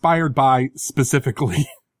saying inspired by specifically.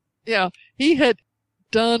 Yeah, he had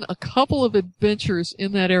done a couple of adventures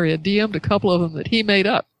in that area, DM'd a couple of them that he made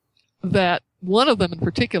up. That one of them in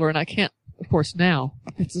particular, and I can't of course, now.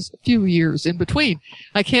 It's a few years in between.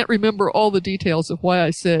 I can't remember all the details of why I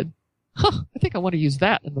said, I think I want to use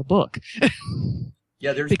that in the book.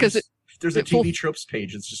 Yeah, there's a TV tropes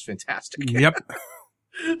page. It's just fantastic. Yep.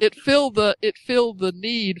 It filled the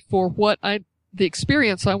need for the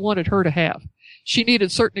experience I wanted her to have. She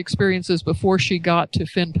needed certain experiences before she got to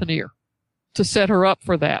Fin Panir to set her up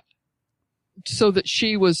for that, so that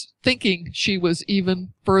she was thinking she was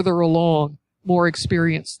even further along, more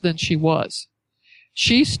experienced than she was.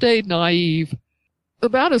 She stayed naive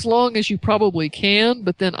about as long as you probably can,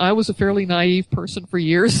 but then I was a fairly naive person for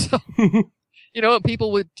years. So,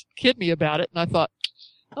 people would kid me about it, and I thought,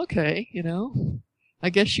 okay, I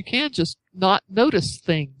guess you can just not notice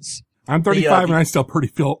things. I'm 35 and I still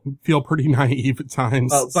feel pretty naive at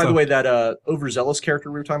times. By the way, that overzealous character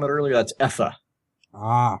we were talking about earlier, that's Effa.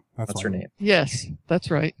 Ah, that's her name. Yes, that's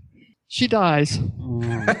right. She dies.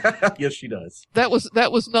 Yes, she does. That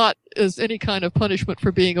was not as any kind of punishment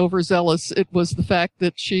for being overzealous. It was the fact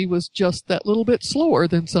that she was just that little bit slower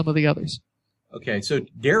than some of the others. Okay, so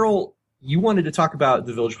Daryl, you wanted to talk about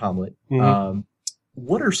the Village Hommlet. Mm-hmm.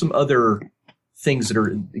 What are some other things that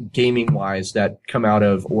are gaming-wise that come out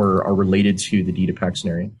of or are related to the Deed of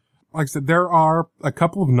Paxenarian? Like I said, there are a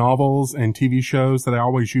couple of novels and TV shows that I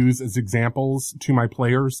always use as examples to my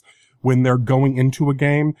players when they're going into a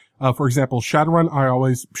game. For example, Shadowrun, I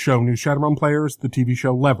always show new Shadowrun players the TV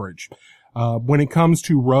show Leverage. When it comes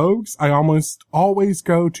to rogues, I almost always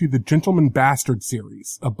go to the Gentleman Bastard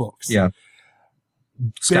series of books. Yeah.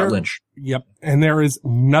 Scott Lynch. Yep. And there is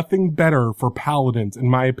nothing better for paladins, in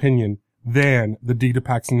my opinion, than the Deed of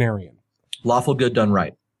Paxenarian. Lawful good done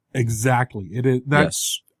right. Exactly. It is.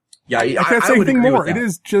 That's. Yes. Yeah. I can't say anything more. It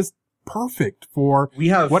is just perfect for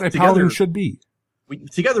what a paladin should be.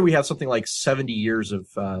 Together we have something like 70 years of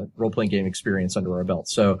role-playing game experience under our belt.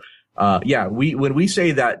 So, when we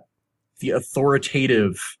say that the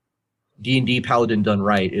authoritative D&D paladin done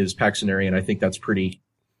right is Paxenarian, I think that's pretty.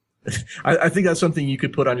 I think that's something you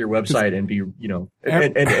could put on your website and be,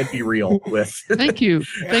 and be real with. Thank you.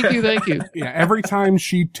 Yeah, every time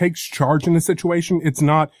she takes charge in a situation, it's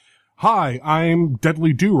not, "Hi, I'm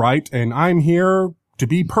Deadly Do-Right, and I'm here to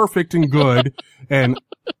be perfect and good, and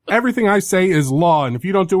everything I say is law, and if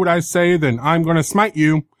you don't do what I say, then I'm going to smite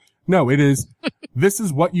you." No, it is, this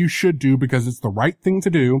is what you should do because it's the right thing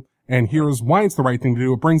to do, and here's why it's the right thing to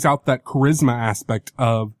do. It brings out that charisma aspect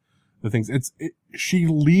of the things. She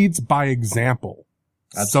leads by example.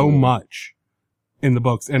 Absolutely. So much in the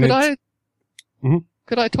books. And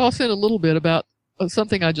could I toss in a little bit about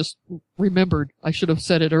something I just remembered? I should have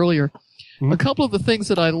said it earlier. Mm-hmm. A couple of the things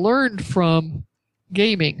that I learned from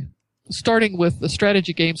gaming, starting with the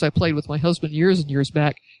strategy games I played with my husband years and years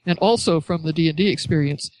back, and also from the D&D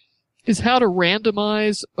experience, is how to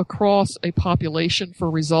randomize across a population for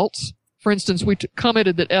results. For instance, we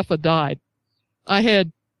commented that Effa died.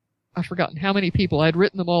 I've forgotten how many people. I had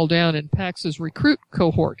written them all down in Pax's recruit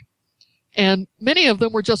cohort. And many of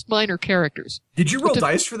them were just minor characters. Did you roll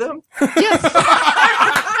dice for them? Yes.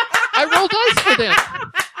 I rolled dice for them.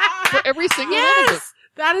 For every single one of them.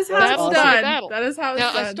 That is how it's done. That is how it's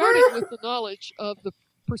done. Now, I started with the knowledge of the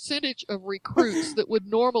percentage of recruits that would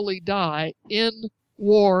normally die in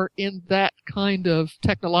war in that kind of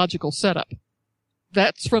technological setup.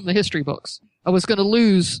 That's from the history books. I was going to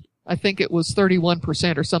lose, I think it was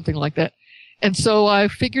 31% or something like that. And so I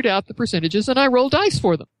figured out the percentages and I rolled dice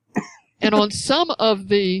for them. And on some of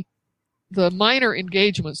the minor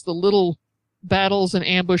engagements, the little battles and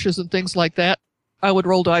ambushes and things like that, I would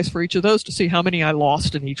roll dice for each of those to see how many I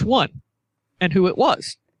lost in each one and who it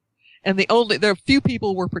was. And there few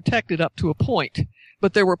people were protected up to a point,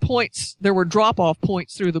 but there were drop-off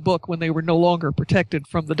points through the book when they were no longer protected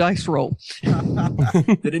from the dice roll.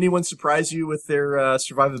 Did anyone surprise you with their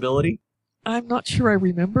survivability? I'm not sure I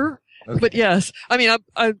remember. Okay. But yes, I mean,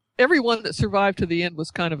 everyone that survived to the end was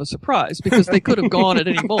kind of a surprise because they could have gone at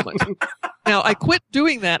any moment. Now, I quit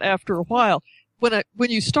doing that after a while. When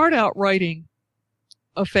you start out writing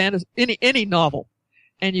a fantasy, any novel,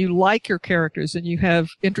 and you like your characters and you have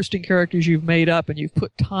interesting characters you've made up and you've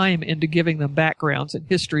put time into giving them backgrounds and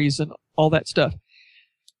histories and all that stuff,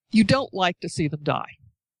 you don't like to see them die.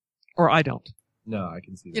 Or I don't. No, I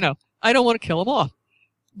can see that. I don't want to kill them off.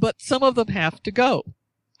 But some of them have to go.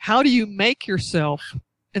 How do you make yourself,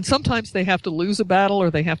 and sometimes they have to lose a battle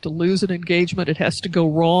or they have to lose an engagement. It has to go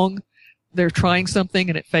wrong. They're trying something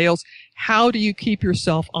and it fails. How do you keep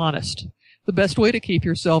yourself honest? The best way to keep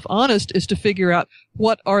yourself honest is to figure out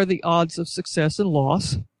what are the odds of success and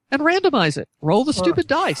loss and randomize it. Roll the stupid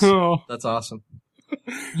dice. Oh. That's awesome.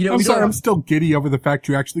 I'm sorry, I'm still giddy over the fact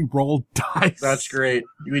you actually rolled dice. That's great.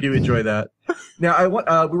 We do enjoy that. Now,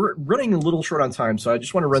 we're running a little short on time, so I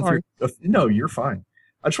just want to run Sorry. through. No, you're fine.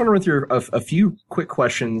 I just want to run through a few quick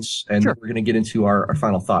questions, and Sure. we're going to get into our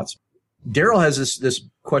final thoughts. Daryl has this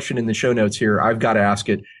question in the show notes here. I've got to ask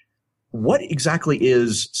it. What exactly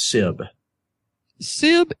is Sib?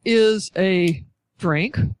 Sib is a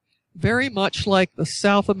drink, very much like the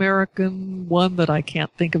South American one that I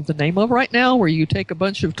can't think of the name of right now, where you take a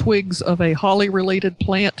bunch of twigs of a holly-related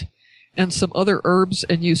plant and some other herbs,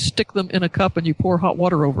 and you stick them in a cup and you pour hot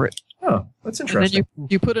water over it. Oh, that's And interesting. then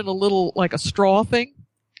you put in a little, like a straw thing,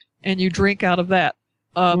 and you drink out of that.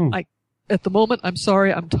 At the moment, I'm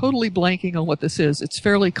sorry, I'm totally blanking on what this is. It's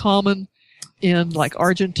fairly common in like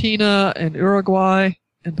Argentina and Uruguay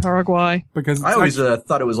and Paraguay. Because I always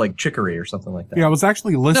thought it was like chicory or something like that. yeah, it was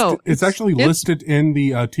actually listed. No, it's actually it's- listed in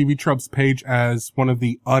the TV Tropes page as one of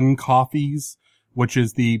the uncoffees, which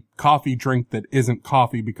is the coffee drink that isn't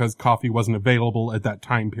coffee because coffee wasn't available at that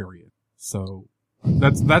time period. So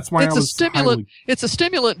that's why It's I a was stimulant. highly- It's a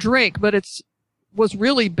stimulant drink, but was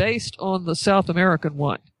really based on the South American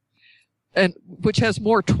one, and which has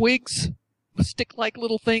more twigs, stick-like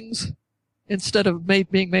little things, instead of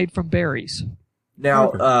being made from berries.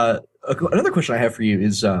 Now, Okay. another question I have for you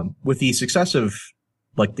is, with the success of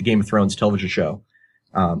like the Game of Thrones television show,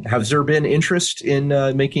 has there been interest in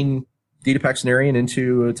making Dita Paxtonarian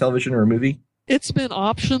into a television or a movie? It's been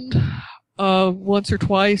optioned once or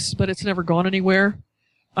twice, but it's never gone anywhere.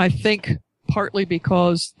 I think partly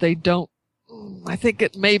because they don't. I think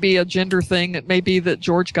it may be a gender thing. It may be that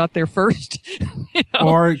George got there first, you know,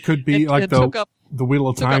 or it could be and like took up the Wheel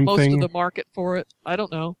of took up Time most thing. of the market for it. I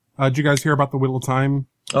don't know. Did you guys hear about the Wheel of Time?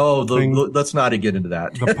 Oh, Thing. let's not get into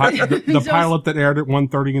that. The Just- pilot that aired at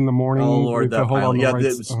 1:30 in the morning. Oh Lord, with that the whole pilot. other Yeah, it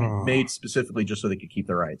rights. was Oh. made specifically just so they could keep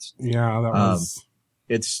the rights. Yeah, that was.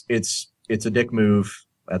 It's a dick move.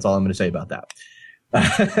 That's all I'm going to say about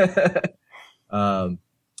that.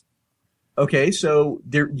 Okay, so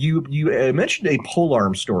there you mentioned a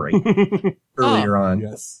polearm story earlier on.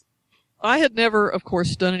 Yes. I had never, of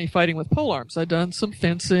course, done any fighting with polearms. I'd done some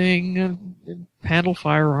fencing and handled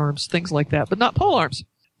firearms, things like that, but not polearms.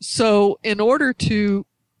 So in order to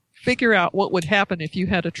figure out what would happen if you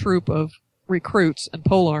had a troop of recruits and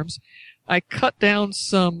polearms, I cut down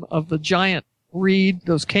some of the giant reed,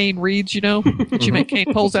 those cane reeds, you know, that you make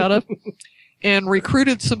cane poles out of, and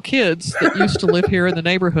recruited some kids that used to live here in the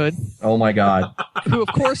neighborhood, Oh my God. who of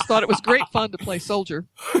course thought it was great fun to play soldier.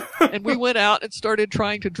 And we went out and started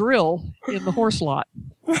trying to drill in the horse lot.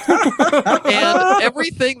 And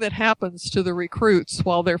everything that happens to the recruits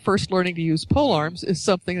while they're first learning to use polearms is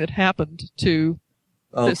something that happened to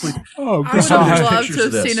Oh, this. please. Oh, I would Some have pictures loved of to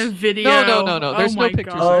have this. seen a video. No. There's no my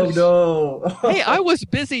pictures. gosh. Oh no. Hey, I was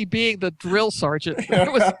busy being the drill sergeant.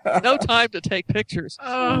 There was no time to take pictures.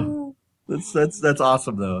 Oh, That's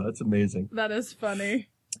awesome though. That's amazing. that is funny.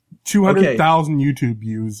 200,000 YouTube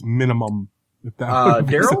views minimum. If that would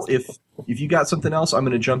make Daryl, sense. if you got something else, I'm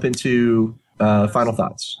going to jump into final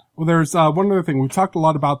thoughts. Well, there's one other thing. We've talked a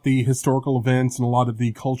lot about the historical events and a lot of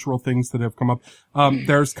the cultural things that have come up.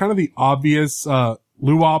 There's kind of the obvious,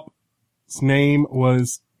 Luop's name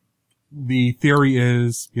was, the theory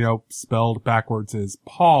is, spelled backwards as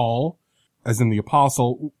Paul, as in the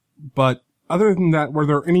apostle. But other than that, were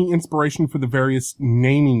there any inspiration for the various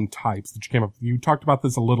naming types that you came up with? You talked about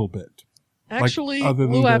this a little bit. Actually, other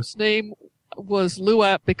than Luap's name was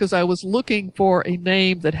Luap because I was looking for a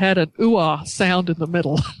name that had an ooh sound in the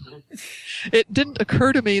middle. It didn't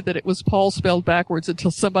occur to me that it was Paul spelled backwards until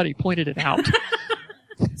somebody pointed it out.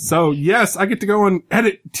 So, yes, I get to go and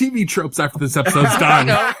edit TV tropes after this episode's done.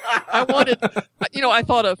 I wanted, I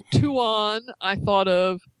thought of Tuon, I thought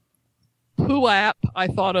of Puap, I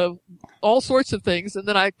thought of all sorts of things, and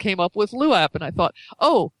then I came up with Luap, and I thought,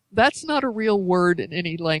 oh, that's not a real word in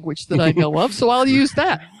any language that I know of, so I'll use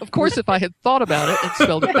that. Of course, if I had thought about it and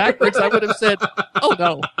spelled it backwards, I would have said, oh,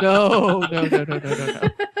 no.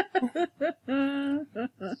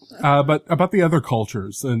 But about the other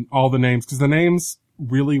cultures and all the names, because the names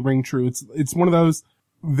really ring true. It's one of those,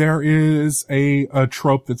 there is a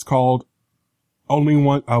trope that's called only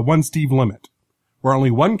one Steve limit, where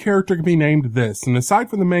only one character can be named this. And aside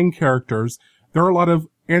from the main characters, there are a lot of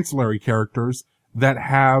ancillary characters that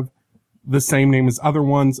have the same name as other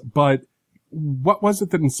ones. But what was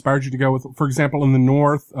it that inspired you to go with, for example, in the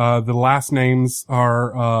North, the last names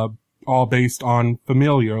are, all based on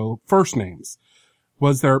familial first names.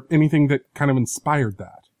 Was there anything that kind of inspired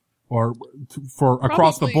that? Or for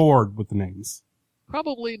across the Probably. board with the names?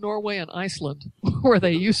 Probably Norway and Iceland, where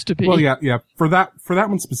they used to be. Well, yeah. For that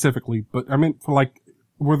one specifically, but I meant for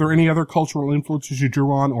were there any other cultural influences you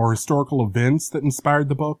drew on or historical events that inspired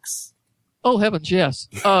the books? Oh, heavens, yes.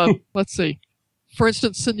 Let's see. For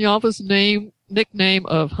instance, Sinyava's nickname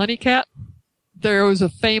of Honeycat, there was a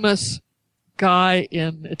famous guy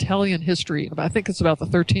in Italian history, I think it's about the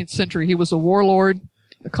 13th century. He was a warlord,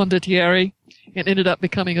 a condottiere, and ended up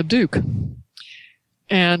becoming a duke.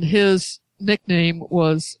 And his nickname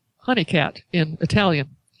was Honeycat in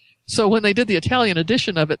Italian. So when they did the Italian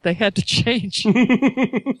edition of it, they had to change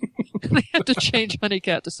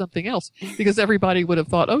Honeycat to something else because everybody would have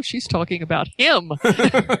thought, oh, she's talking about him.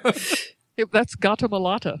 That's Gatta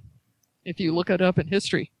Malata, if you look it up in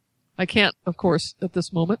history. I can't, of course, at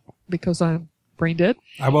this moment because I'm brain dead.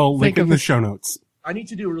 I will link in the show notes. I need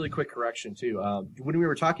to do a really quick correction too. When we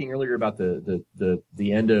were talking earlier about the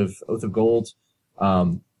end of Oath of Gold,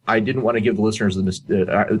 I didn't want to give the listeners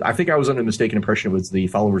I think I was under the mistaken impression it was the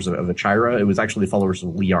followers of Achira. It was actually the followers of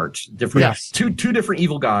Liart. Different, yes. Two different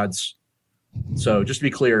evil gods. So just to be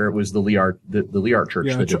clear, it was the Liart church.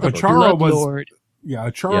 Yeah, Achara was. Lord. Yeah,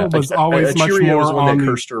 Achara was always much more on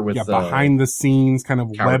the behind the scenes kind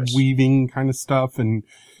of web weaving kind of stuff, and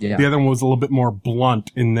the other one was a little bit more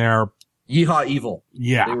blunt in their Yeehaw evil.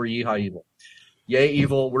 Yeah, they were yeehaw evil. Yay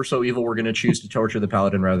evil! We're so evil. We're going to choose to torture the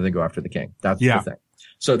paladin rather than go after the king. That's the thing.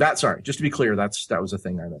 So sorry, just to be clear, that was a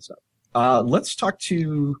thing I messed up. Let's talk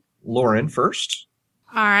to Lauren first.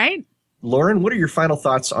 All right. Lauren, what are your final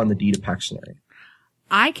thoughts on the Deed of Pax scenario?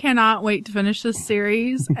 I cannot wait to finish this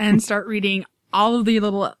series and start reading all of the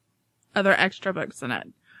little other extra books in it.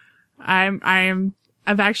 I've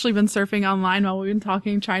actually been surfing online while we've been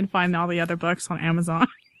talking, trying to find all the other books on Amazon.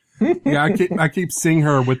 Yeah, I keep seeing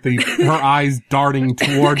her with her eyes darting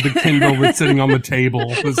toward the Kindle that's sitting on the table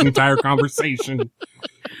this entire conversation.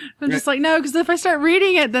 I'm just like, no, because if I start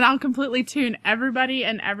reading it, then I'll completely tune everybody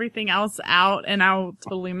and everything else out, and I'll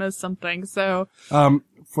totally miss something. So,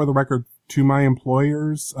 for the record, to my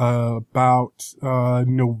employers, about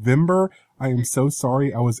November, I am so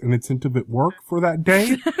sorry I was inattentive at work for that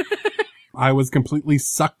day. I was completely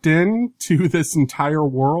sucked in to this entire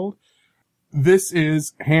world. This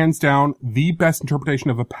is, hands down, the best interpretation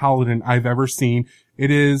of a paladin I've ever seen.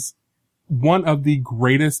 It is one of the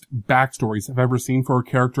greatest backstories I've ever seen for a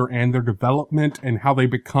character and their development and how they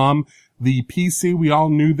become the PC we all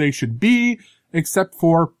knew they should be, except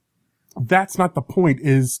for that's not the point,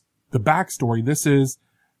 is the backstory.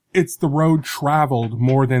 It's the road traveled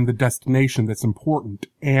more than the destination that's important.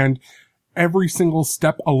 And every single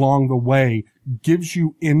step along the way gives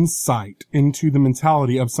you insight into the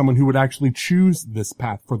mentality of someone who would actually choose this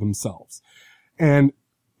path for themselves. And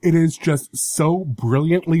it is just so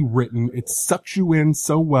brilliantly written. It sucks you in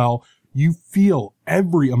so well. You feel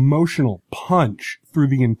every emotional punch through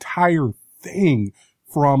the entire thing,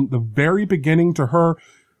 from the very beginning to her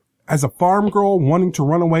as a farm girl wanting to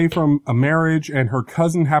run away from a marriage, and her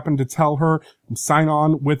cousin happened to tell her sign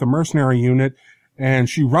on with a mercenary unit, and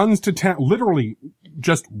she runs to town, literally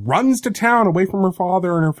just runs to town away from her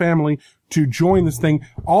father and her family to join this thing,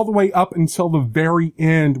 all the way up until the very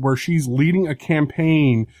end where she's leading a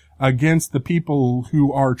campaign against the people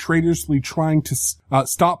who are traitorously trying to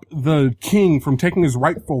stop the king from taking his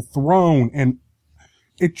rightful throne. And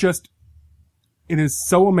it is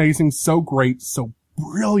so amazing, so great, so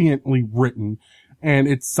brilliantly written, and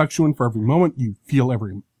it sucks you in for every moment. You feel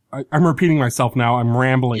I'm repeating myself now. I'm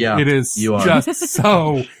rambling. Yeah, it is just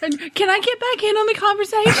so. Can I get back in on the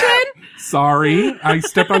conversation? Sorry, I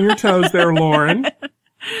stepped on your toes there, Lauren.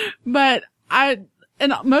 But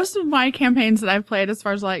in most of my campaigns that I've played, as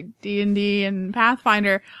far as like D&D and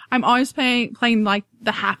Pathfinder, I'm always playing like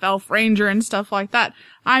the half-elf ranger and stuff like that.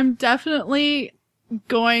 I'm definitely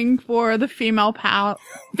going for the female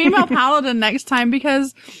paladin next time,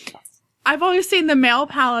 because I've always seen the male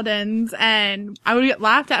paladins and I would get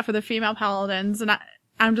laughed at for the female paladins, and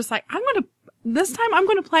I'm just like, this time I'm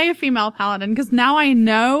going to play a female paladin, because now I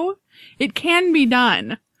know it can be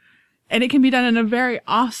done, and it can be done in a very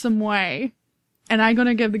awesome way, and I'm going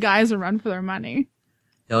to give the guys a run for their money.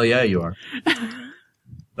 Hell yeah, you are.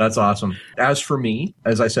 That's awesome. As for me,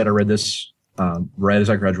 as I said, I read this right as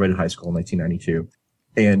I graduated high school in 1992.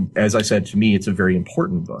 And as I said, to me, it's a very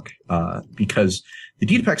important book, because the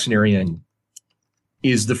Deed of Paxenarian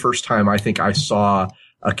is the first time I think I saw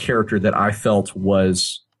a character that I felt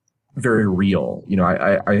was very real. You know,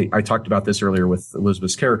 I talked about this earlier with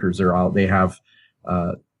Elizabeth's characters. They have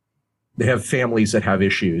families that have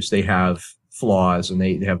issues. They have flaws and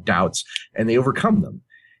they have doubts, and they overcome them.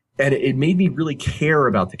 And it made me really care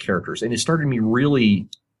about the characters, and it started me really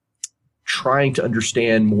trying to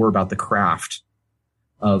understand more about the craft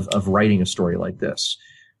of writing a story like this.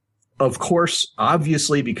 Of course,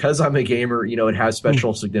 obviously, because I'm a gamer, you know, it has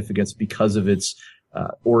special significance because of its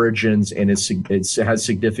origins, and it has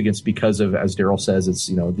significance because of, as Daryl says, it's,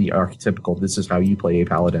 you know, the archetypical, this is how you play a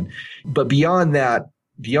paladin. But beyond that,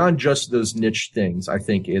 beyond just those niche things, I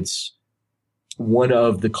think it's one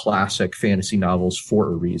of the classic fantasy novels for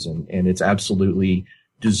a reason, and it's absolutely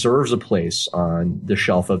deserves a place on the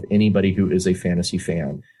shelf of anybody who is a fantasy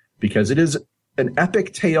fan, because it is an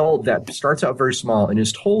epic tale that starts out very small and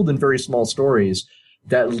is told in very small stories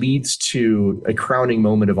that leads to a crowning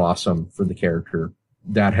moment of awesome for the character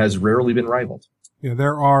that has rarely been rivaled. Yeah,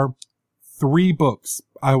 there are 3 books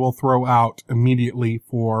I will throw out immediately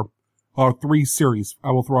or 3 series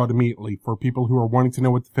I will throw out immediately for people who are wanting to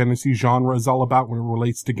know what the fantasy genre is all about when it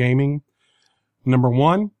relates to gaming. Number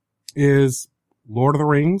 1 is Lord of the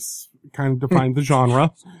Rings, kind of defined the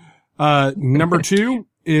genre. Number 2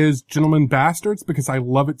 is Gentlemen Bastards, because I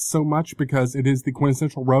love it so much, because it is the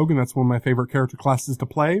quintessential rogue, and that's one of my favorite character classes to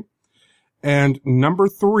play. And number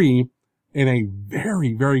 3, in a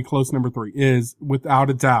very, very close number 3, is,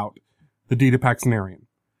 without a doubt, the Deed of Paxenarian.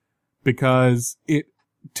 Because it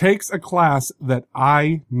takes a class that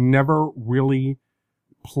I never really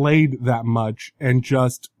played that much and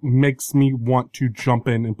just makes me want to jump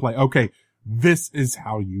in and play. Okay, this is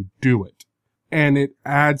how you do it. And it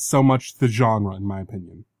adds so much to the genre, in my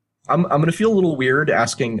opinion. I'm going to feel a little weird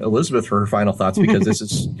asking Elizabeth for her final thoughts, because this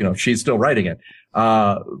is, you know, she's still writing it.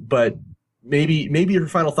 But maybe her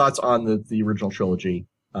final thoughts on the original trilogy,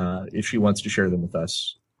 if she wants to share them with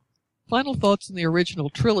us. Final thoughts on the original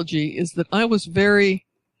trilogy is that I was very,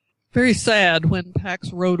 very sad when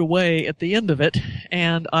Pax rode away at the end of it,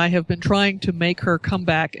 and I have been trying to make her come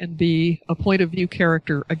back and be a point of view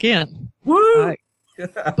character again. Woo!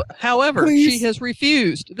 However, Please. she has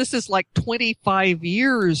refused. This is like 25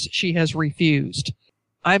 years she has refused.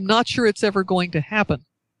 I'm not sure it's ever going to happen.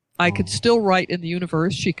 I could still write in the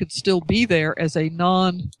universe. She could still be there as a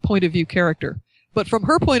non-point of view character. But from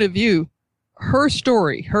her point of view, her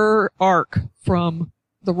story, her arc from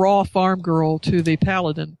the raw farm girl to the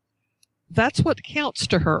paladin, that's what counts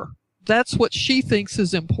to her. That's what she thinks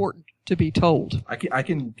is important to be told. I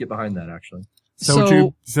can get behind that, actually.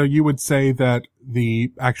 So you would say that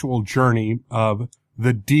the actual journey of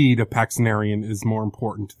the Deed of Paxenarian is more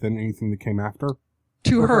important than anything that came after?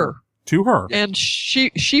 To her. To her. And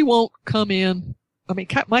she won't come in. I mean,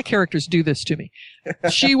 my characters do this to me.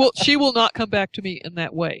 She will not come back to me in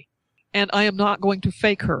that way. And I am not going to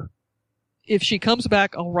fake her. If she comes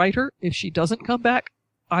back, I'll write her. If she doesn't come back,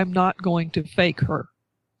 I'm not going to fake her.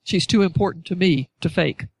 She's too important to me to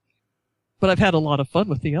fake. But I've had a lot of fun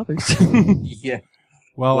with the others. Yeah.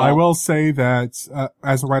 Well, I will say that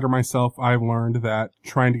as a writer myself, I've learned that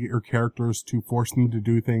trying to get your characters to force them to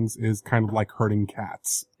do things is kind of like herding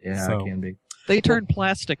cats. Yeah, So- it can be. They turn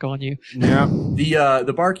plastic on you. Yeah.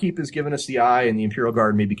 The barkeep has given us the eye, and the Imperial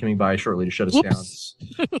Guard may be coming by shortly to shut us Whoops.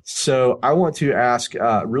 down. So I want to ask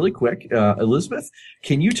really quick, Elizabeth,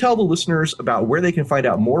 can you tell the listeners about where they can find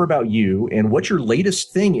out more about you and what your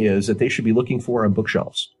latest thing is that they should be looking for on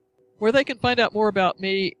bookshelves? Where they can find out more about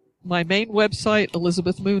me, my main website,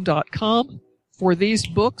 elizabethmoon.com. For these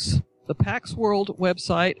books, the Pax World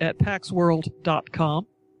website at paxworld.com.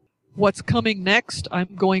 What's coming next,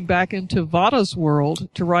 I'm going back into Vada's world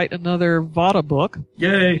to write another Vada book.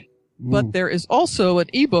 Yay! But there is also an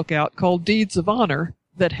ebook out called Deeds of Honor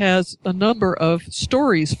that has a number of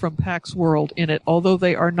stories from Pax World in it, although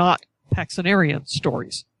they are not Paxenarian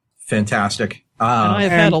stories. Fantastic. And I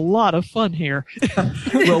have had a lot of fun here.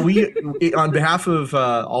 Well, we, on behalf of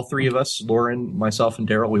all three of us, Lauren, myself, and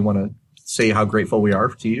Daryl, we want to say how grateful we are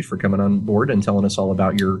to you for coming on board and telling us all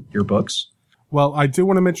about your books. Well, I do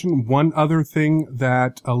want to mention one other thing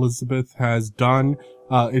that Elizabeth has done.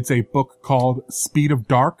 It's a book called Speed of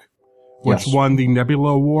Dark, which won the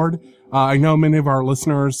Nebula Award. I know many of our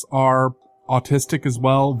listeners are autistic as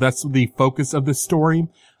well. That's the focus of this story.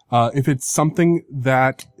 If it's something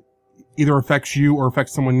that either affects you or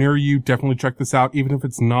affects someone near you, definitely check this out. Even if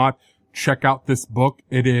it's not, check out this book.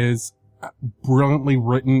 It is brilliantly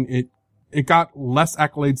written. It got less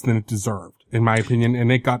accolades than it deserved, in my opinion,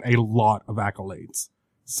 and it got a lot of accolades.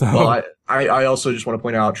 So, well, I also just want to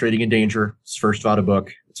point out Trading in Danger. It's first Vada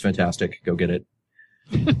book. It's fantastic. Go get it.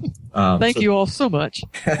 Thank you all so much.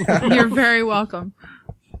 You're very welcome.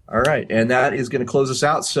 All right. And that is going to close us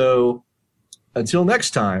out. So until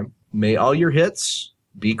next time, may all your hits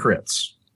be crits.